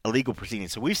legal proceeding.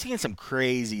 So we've seen some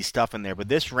crazy stuff in there, but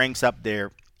this ranks up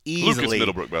there easily. Lucas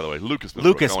Middlebrook, by the way. Lucas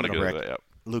Middlebrook. I want to get into that,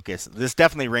 Lucas. This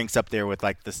definitely ranks up there with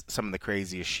some of the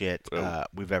craziest shit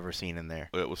we've ever seen in there.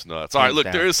 It was nuts. All right, look,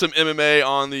 there is some MMA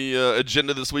on the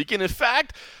agenda this weekend. In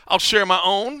fact, I'll share my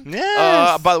own.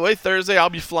 Yes. By the way, Thursday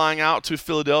I'll be flying out to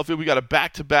Philadelphia. We got a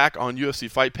back-to-back on UFC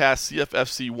Fight Pass.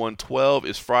 CFFC 112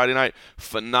 is Friday night.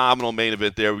 Phenomenal main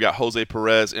event there. We got Jose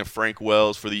Perez and Frank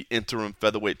Wells for the interim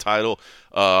featherweight title.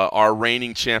 Our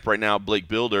reigning champ right now, Blake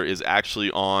Builder, is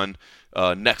actually on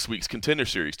next week's Contender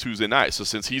Series Tuesday night. So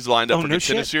since he's lined up for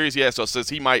Contender Series, so since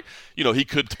he might, he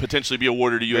could potentially be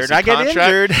awarded a UFC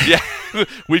contract. Yeah,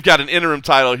 we've got an interim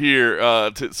title here,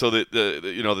 so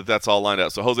that that's all lined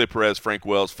up. So Jose Perez, Frank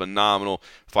Wells, phenomenal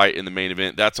fight in the main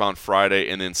event. That's on Friday,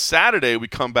 and then Saturday we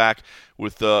come back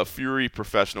with Fury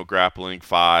Professional Grappling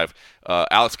 5,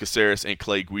 Alex Caceres and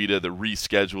Clay Guida, the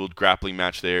rescheduled grappling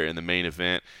match there in the main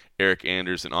event. Eric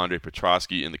Anders and Andre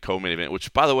Petrosky in the co-main event,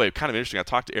 which, by the way, kind of interesting. I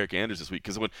talked to Eric Anders this week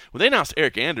because when they announced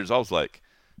Eric Anders, I was like,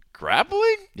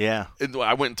 grappling? Yeah. And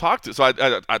I went and talked to – so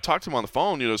I talked to him on the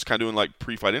phone, just kind of doing, like,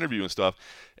 pre-fight interview and stuff.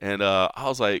 And I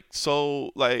was like, so,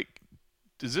 like,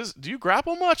 do you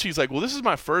grapple much? He's like, well, this is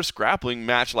my first grappling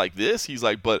match like this. He's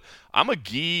like, but I'm a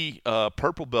gi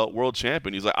purple belt world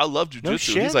champion. He's like, I love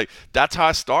jiu-jitsu. No, he's like, that's how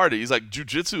I started. He's like,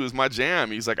 jiu-jitsu is my jam.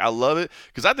 He's like, I love it.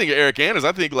 Because I think of Eric Anders,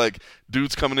 I think like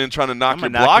dudes coming in trying to knock your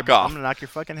block off. I'm going to knock your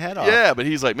fucking head off. Yeah, but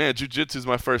he's like, man, jiu-jitsu is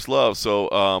my first love. So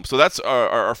that's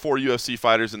our 4 UFC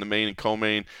fighters in the main and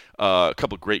co-main. A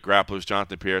couple of great grapplers,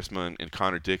 Jonathan Piersma and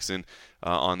Connor Dixon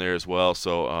on there as well.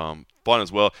 So fun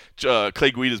as well. Clay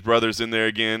Guida's brother's in there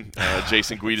again.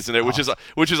 Jason Guida's in there, which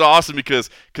is awesome because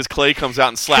Clay comes out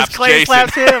and slaps Clay Jason.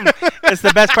 slaps him. That's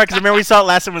the best part because remember we saw it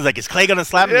last time. It was like, is Clay gonna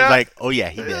slap him? Yeah. He's like, oh yeah,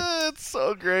 he did. It's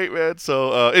so great, man.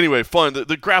 So anyway, fun.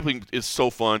 The grappling is so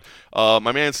fun.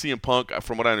 My man CM Punk,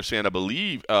 from what I understand, I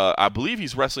believe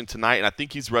he's wrestling tonight, and I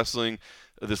think he's wrestling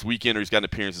this weekend, or he's got an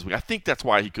appearance this week. I think that's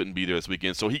why he couldn't be there this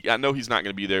weekend. So I know he's not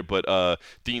going to be there, but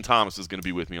Dean Thomas is going to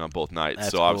be with me on both nights.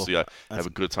 That's so cool. Obviously I have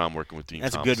a good time working with Dean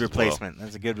Thomas. That's a good replacement. Well.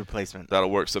 That's a good replacement. That'll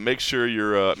work. So make sure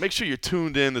you're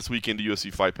tuned in this weekend to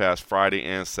UFC Fight Pass Friday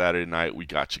and Saturday night. We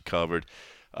got you covered.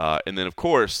 And then of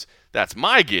course that's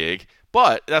my gig.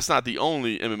 But that's not the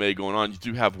only MMA going on. You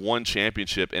do have One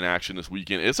Championship in action this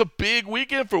weekend. It's a big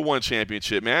weekend for One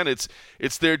Championship, man.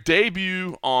 It's their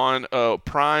debut on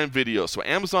Prime Video. So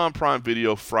Amazon Prime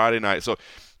Video Friday night. So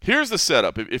here's the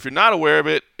setup. If you're not aware of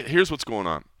it, here's what's going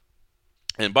on.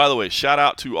 And by the way, shout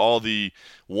out to all the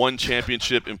One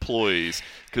Championship employees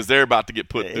because they're about to get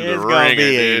put through the ringer. It's gonna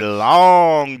be a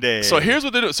long day. So here's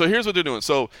what they're doing.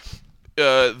 So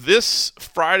this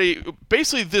Friday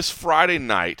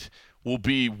night will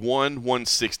be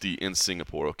 160 in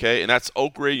Singapore, okay? And that's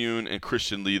Oak Ray Yoon and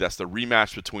Christian Lee. That's the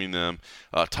rematch between them.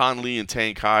 Tan Lee and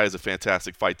Tang Kai is a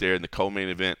fantastic fight there in the co-main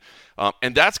event.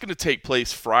 And that's going to take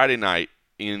place Friday night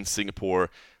in Singapore.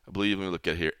 I believe, let me look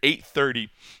at here, 8:30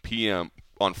 p.m.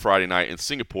 on Friday night in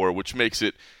Singapore, which makes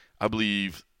it, I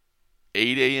believe,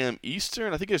 8 a.m.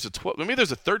 Eastern. I think there's a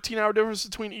 13-hour difference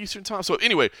between Eastern time. So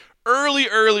anyway,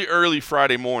 early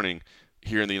Friday morning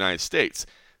here in the United States.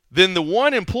 Then the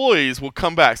One employees will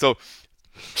come back. So,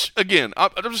 again, I'll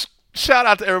just shout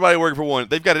out to everybody working for One.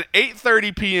 They've got an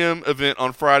 8:30 p.m. event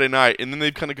on Friday night, and then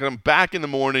they've kind of come back in the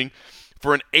morning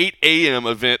for an 8 a.m.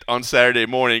 event on Saturday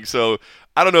morning. So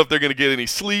I don't know if they're going to get any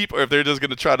sleep or if they're just going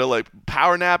to try to, like,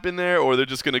 power nap in there or they're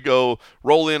just going to go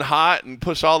roll in hot and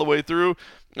push all the way through.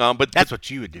 But that's what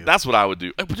you would do. That's what I would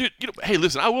do. But, hey,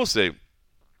 listen, I will say,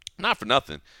 not for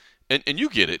nothing. And you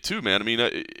get it too, man. I mean,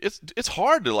 it's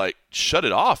hard to like shut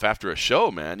it off after a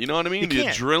show, man. You know what I mean? The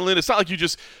adrenaline. It's not like you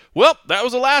just, well, that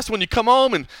was the last one. You come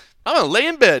home and I'm gonna lay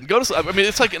in bed and go to sleep. I mean,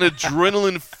 it's like an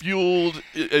adrenaline-fueled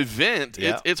event.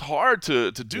 Yeah. It's hard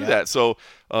to do that. So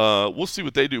we'll see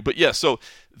what they do. But yeah, so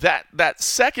that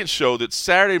second show, that's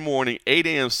Saturday morning, 8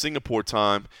 a.m. Singapore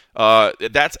time.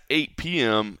 That's 8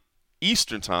 p.m.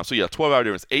 Eastern time. So yeah, 12-hour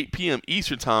difference. 8 p.m.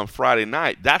 Eastern time Friday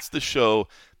night. That's the show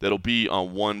that'll be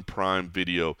on One Prime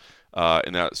Video,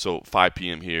 so 5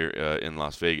 p.m. here in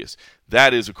Las Vegas.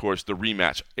 That is, of course, the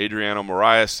rematch. Adriano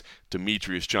Moraes,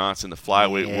 Demetrius Johnson, the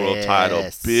flyweight world title.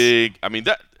 Big. I mean,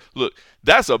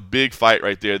 that's a big fight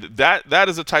right there. That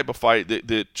is a type of fight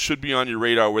that should be on your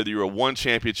radar, whether you're a One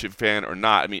Championship fan or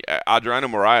not. I mean, Adriano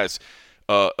Moraes,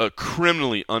 a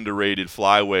criminally underrated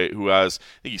flyweight who has,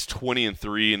 I think he's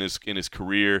 20-3 in his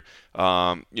career.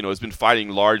 Has been fighting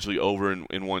largely over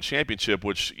in One Championship,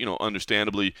 which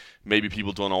understandably maybe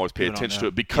people don't always pay attention to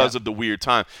it because of the weird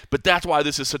time. But that's why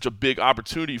this is such a big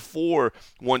opportunity for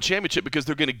One Championship, because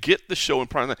they're going to get the show in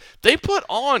prime time. They put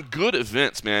on good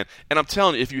events, man. And I'm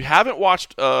telling you, if you haven't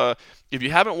watched the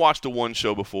One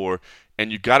show before and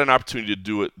you got an opportunity to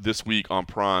do it this week on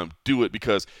Prime, do it,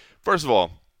 because first of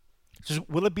all,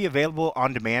 will it be available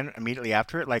on demand immediately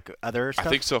after it, like other stuff? I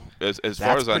think so, as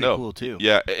far as I know. That's cool, too.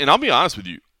 Yeah, and I'll be honest with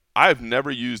you. I've never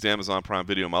used Amazon Prime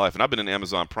Video in my life, and I've been an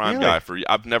Amazon Prime guy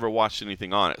I've never watched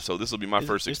anything on it. So this will be my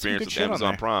first experience with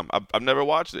Amazon Prime. I've never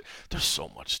watched it. There's so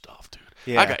much stuff, dude.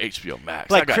 Yeah. I got HBO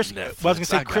Max. Like I got Chris, Netflix. well, I was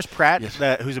gonna say Chris Pratt,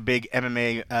 yes. who's a big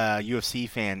MMA, UFC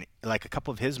fan. Like a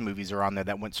couple of his movies are on there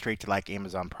that went straight to like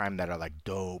Amazon Prime that are like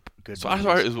dope, good So movies. I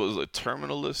thought it was a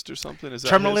Terminal List or something. Is that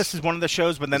Terminal his? List is one of the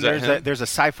shows, but then there's a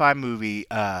sci-fi movie.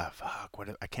 I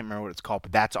can't remember what it's called,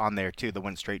 but that's on there too. That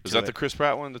went straight. Is to that it. the Chris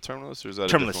Pratt one, the Terminal List, or is that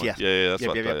Terminal a List? different Yeah, one? Yeah, that's yep,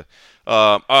 what yep,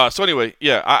 I thought. So anyway,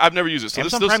 yeah, I've never used it. So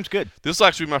Amazon Prime's good. This will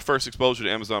actually be my first exposure to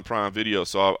Amazon Prime Video,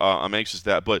 so I'm anxious to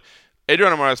that. But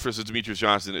Adriano Moraes versus Demetrius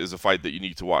Johnson is a fight that you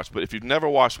need to watch. But if you've never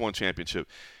watched one championship,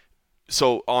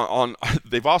 so on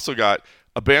they've also got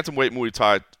a bantamweight Muay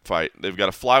Thai fight. They've got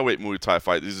a flyweight Muay Thai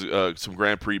fight. These are some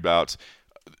Grand Prix bouts.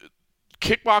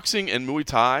 Kickboxing and Muay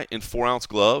Thai in 4-ounce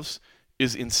gloves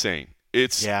is insane.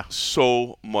 It's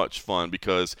so much fun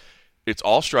because it's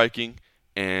all striking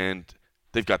and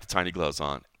they've got the tiny gloves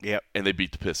on. Yep. And they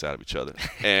beat the piss out of each other.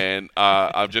 And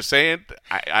I'm just saying,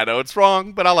 I know it's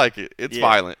wrong, but I like it. It's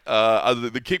violent.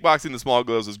 The kickboxing in the small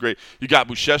gloves is great. You got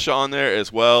Buchecha on there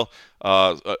as well.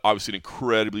 Obviously an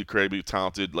incredibly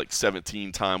talented, like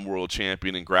 17-time world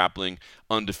champion in grappling,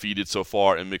 undefeated so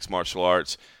far in mixed martial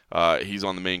arts. He's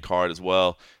on the main card as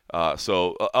well.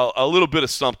 So a little bit of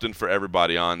something for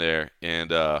everybody on there.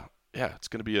 And it's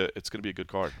gonna be a good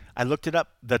card. I looked it up.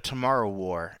 The Tomorrow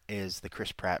War is the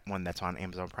Chris Pratt one that's on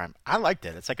Amazon Prime. I liked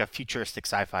it. It's like a futuristic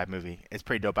sci-fi movie. It's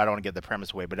pretty dope. I don't want to give the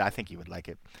premise away, but I think you would like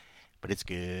it. But it's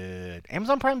good.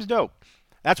 Amazon Prime's dope.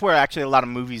 That's where actually a lot of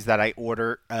movies that I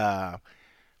order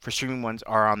for streaming ones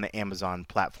are on the Amazon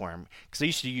platform. Because I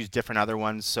used to use different other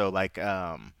ones. So like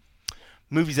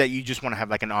movies that you just want to have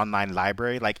like an online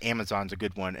library, like Amazon's a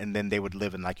good one, and then they would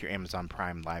live in like your Amazon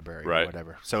Prime library or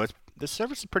whatever. So the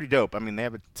service is pretty dope. I mean, they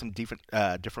have some different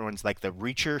ones, like the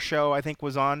Reacher show I think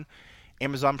was on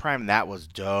Amazon Prime, and that was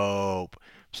dope.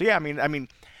 So yeah, I mean,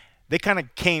 they kind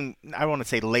of came, I don't want to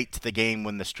say late to the game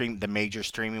when the major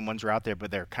streaming ones were out there, but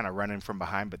they're kind of running from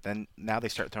behind. But then now they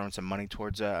start throwing some money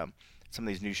towards some of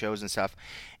these new shows and stuff,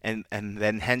 and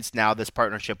then hence now this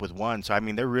partnership with One. So I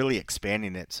mean, they're really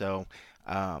expanding it. So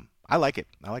I like it.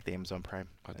 I like the Amazon Prime.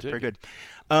 It's pretty good.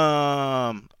 We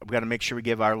got to make sure we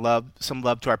give some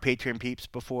love to our Patreon peeps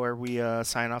before we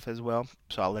sign off as well.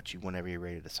 So I'll let you whenever you're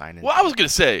ready to sign in. Well, I was gonna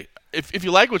say, if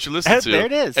you like what you listen to, there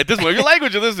it is. At this point, if you like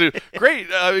what you listen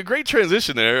to, great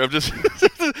transition there. Of just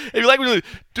if you like what you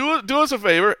listen, do us a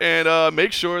favor and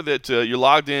make sure that you're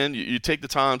logged in. You take the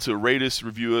time to rate us,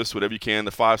 review us, whatever you can.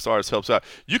 The 5 stars helps out.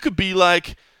 You could be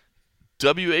like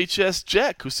WHS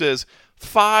Jack, who says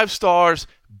 5 stars.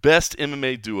 Best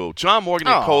MMA duo. John Morgan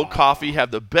and Cold Coffee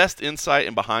have the best insight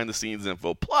and behind-the-scenes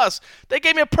info. Plus, they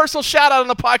gave me a personal shout-out on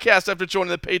the podcast after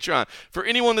joining the Patreon. For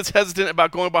anyone that's hesitant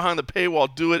about going behind the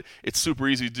paywall, do it. It's super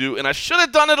easy to do, and I should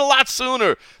have done it a lot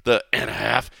sooner. The and a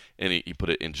half, and he put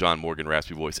it in John Morgan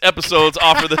raspy voice. Episodes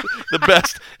offer the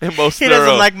best and most thorough. He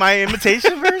doesn't like my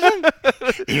imitation version?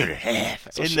 And a half.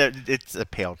 It's a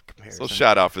pale comparison. So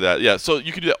shout-out for that. Yeah, so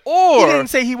you can do that. Or he didn't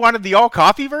say he wanted the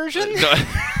all-coffee version? No.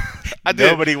 I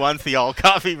did. Nobody wants the all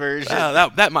coffee version.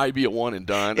 That might be a one and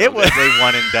done. It was a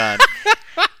one and done.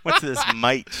 What's this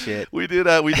might shit? We did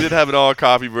have an all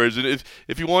coffee version.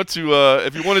 If you want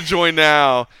to join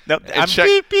now, nope, I'm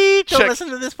beep beep. Don't listen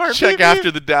to this part. Check beep, after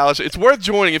beep. the Dallas. It's worth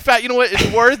joining. In fact, you know what?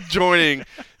 It's worth joining.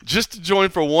 Just to join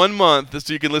for 1 month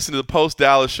so you can listen to the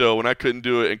post-Dallas show when I couldn't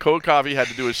do it. And Cold Coffee had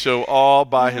to do a show all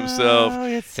by himself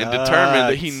and determined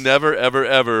that he never, ever,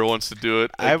 ever wants to do it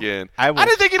again. I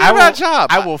didn't think he did a bad job.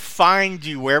 I will find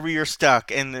you wherever you're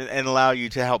stuck and allow you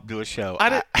to help do a show.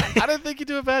 I didn't think you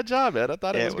do a bad job, man. I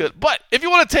thought it was good. But if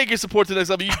you want to take your support to the next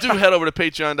level, you do head over to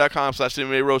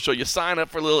patreon.com/MMA Roadshow. You sign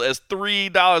up for as little as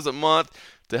 $3 a month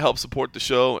to help support the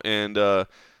show, and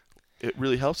it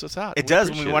really helps us out. It does,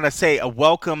 and we want to say a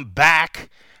welcome back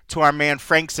to our man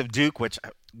Franks of Duke, which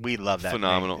we love that.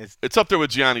 Phenomenal. Name. It's up there with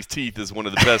Gianni's Teeth is one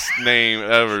of the best names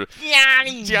ever.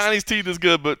 Gianni's Teeth is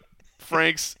good, but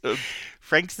Franks of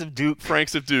Duke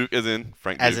as in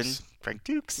Frank Dukes. As in Frank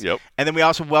Dukes. Yep. And then we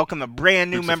also welcome a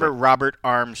brand new member, Robert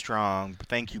Armstrong.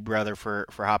 Thank you, brother, for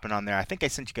hopping on there. I think I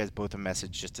sent you guys both a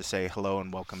message just to say hello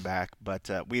and welcome back, but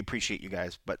we appreciate you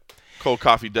guys. But Cold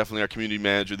Coffee, definitely our community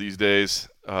manager these days.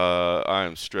 I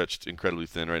am stretched incredibly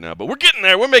thin right now, but we're getting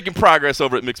there. We're making progress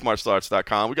over at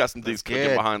mixedmartialarts.com. We got some things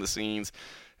cooking behind the scenes.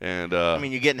 And I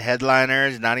mean, you're getting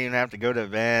headliners, not even have to go to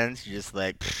events. You're just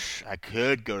like, I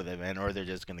could go to the event, or they're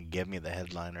just going to give me the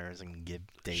headliners and give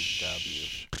Dave W.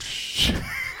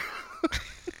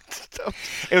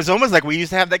 It was almost like we used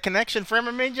to have that connection for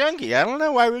MMA Junkie. I don't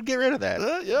know why we'd get rid of that.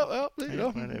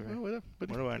 Whatever. What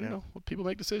do I know? People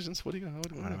make decisions. What do you know? What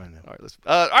do I know?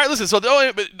 All right, listen. So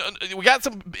we got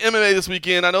some MMA this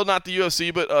weekend. I know not the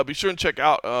UFC, but be sure and check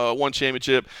out One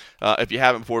Championship if you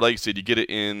haven't before. Like you said, you get it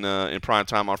in prime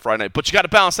time on Friday night, but you got to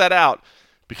balance that out.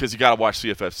 Because you got to watch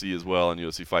CFFC as well and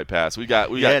UFC Fight Pass.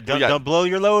 Don't blow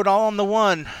your load all on the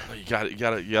one. You got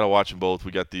to watch them both.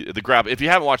 We got the Grappling. If you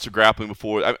haven't watched the Grappling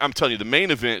before, I'm telling you, the main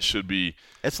event should be.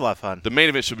 It's a lot of fun. The main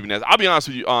event should be nice. I'll be honest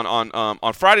with you.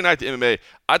 On Friday night, the MMA,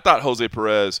 I thought Jose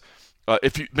Perez.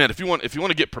 If you want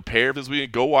to get prepared this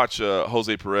weekend, go watch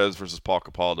Jose Perez versus Paul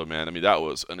Capaldo. Man, I mean that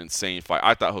was an insane fight.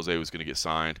 I thought Jose was going to get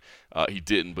signed. He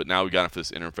didn't, but now we got him for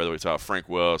this interim featherweight title. Frank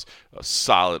Wells, a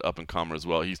solid up and comer as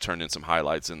well. He's turned in some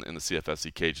highlights in the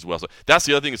CFFC cage as well. So that's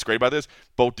the other thing that's great about this.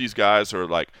 Both these guys are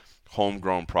like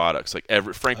homegrown products. Like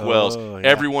every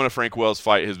one of Frank Wells'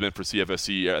 fight has been for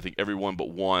CFFC. I think every one but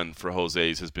one for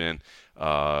Jose's has been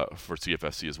for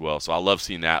CFFC as well. So I love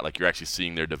seeing that. Like you're actually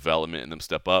seeing their development and them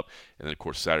step up. And then of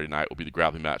course Saturday night will be the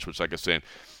grappling match, which like I was saying,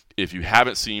 if you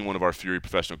haven't seen one of our Fury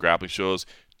professional grappling shows,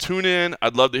 tune in.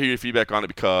 I'd love to hear your feedback on it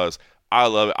because I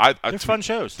love it. They're fun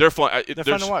shows. They're fun. They're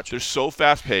fun to watch. They're so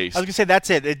fast-paced. I was going to say, that's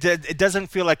it. It doesn't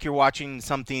feel like you're watching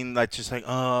something that's just like,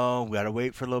 oh, we got to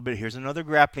wait for a little bit. Here's another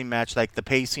grappling match. Like, the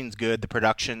pacing's good. The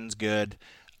production's good.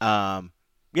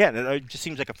 It just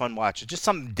seems like a fun watch. It's just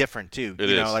something different, too. It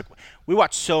is. Like, we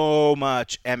watch so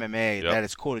much MMA that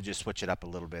it's cool to just switch it up a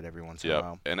little bit every once in a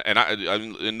while. And I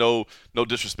no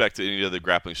disrespect to any of the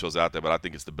grappling shows out there, but I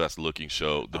think it's the best looking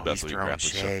show, best looking grappling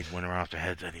shade. When we're off the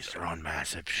heads, and he's throwing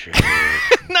massive shade.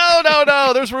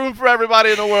 No. There's room for everybody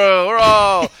in the world. We're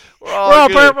all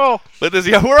purple. But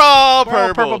we're all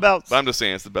purple belts. But I'm just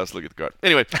saying it's the best look at the card.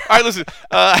 Anyway, all right, listen.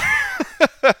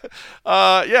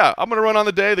 I'm gonna run on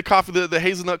the day. The coffee, the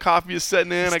hazelnut coffee is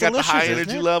setting in. It's I got the high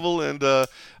delicious, energy level, and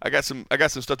I got some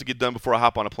stuff to get done before I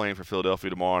hop on a plane for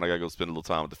Philadelphia tomorrow, and I gotta go spend a little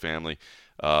time with the family.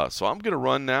 So I'm gonna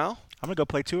run now. I'm gonna go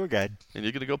play tour guide. And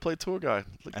you're gonna go play tour guide.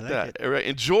 Look at that. It. All right.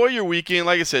 Enjoy your weekend.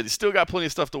 Like I said, you still got plenty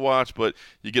of stuff to watch, but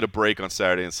you get a break on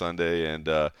Saturday and Sunday, and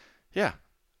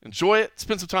enjoy it.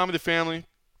 Spend some time with your family.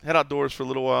 Head outdoors for a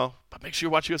little while, but make sure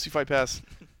you watch UFC Fight Pass.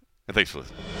 And thanks for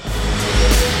listening.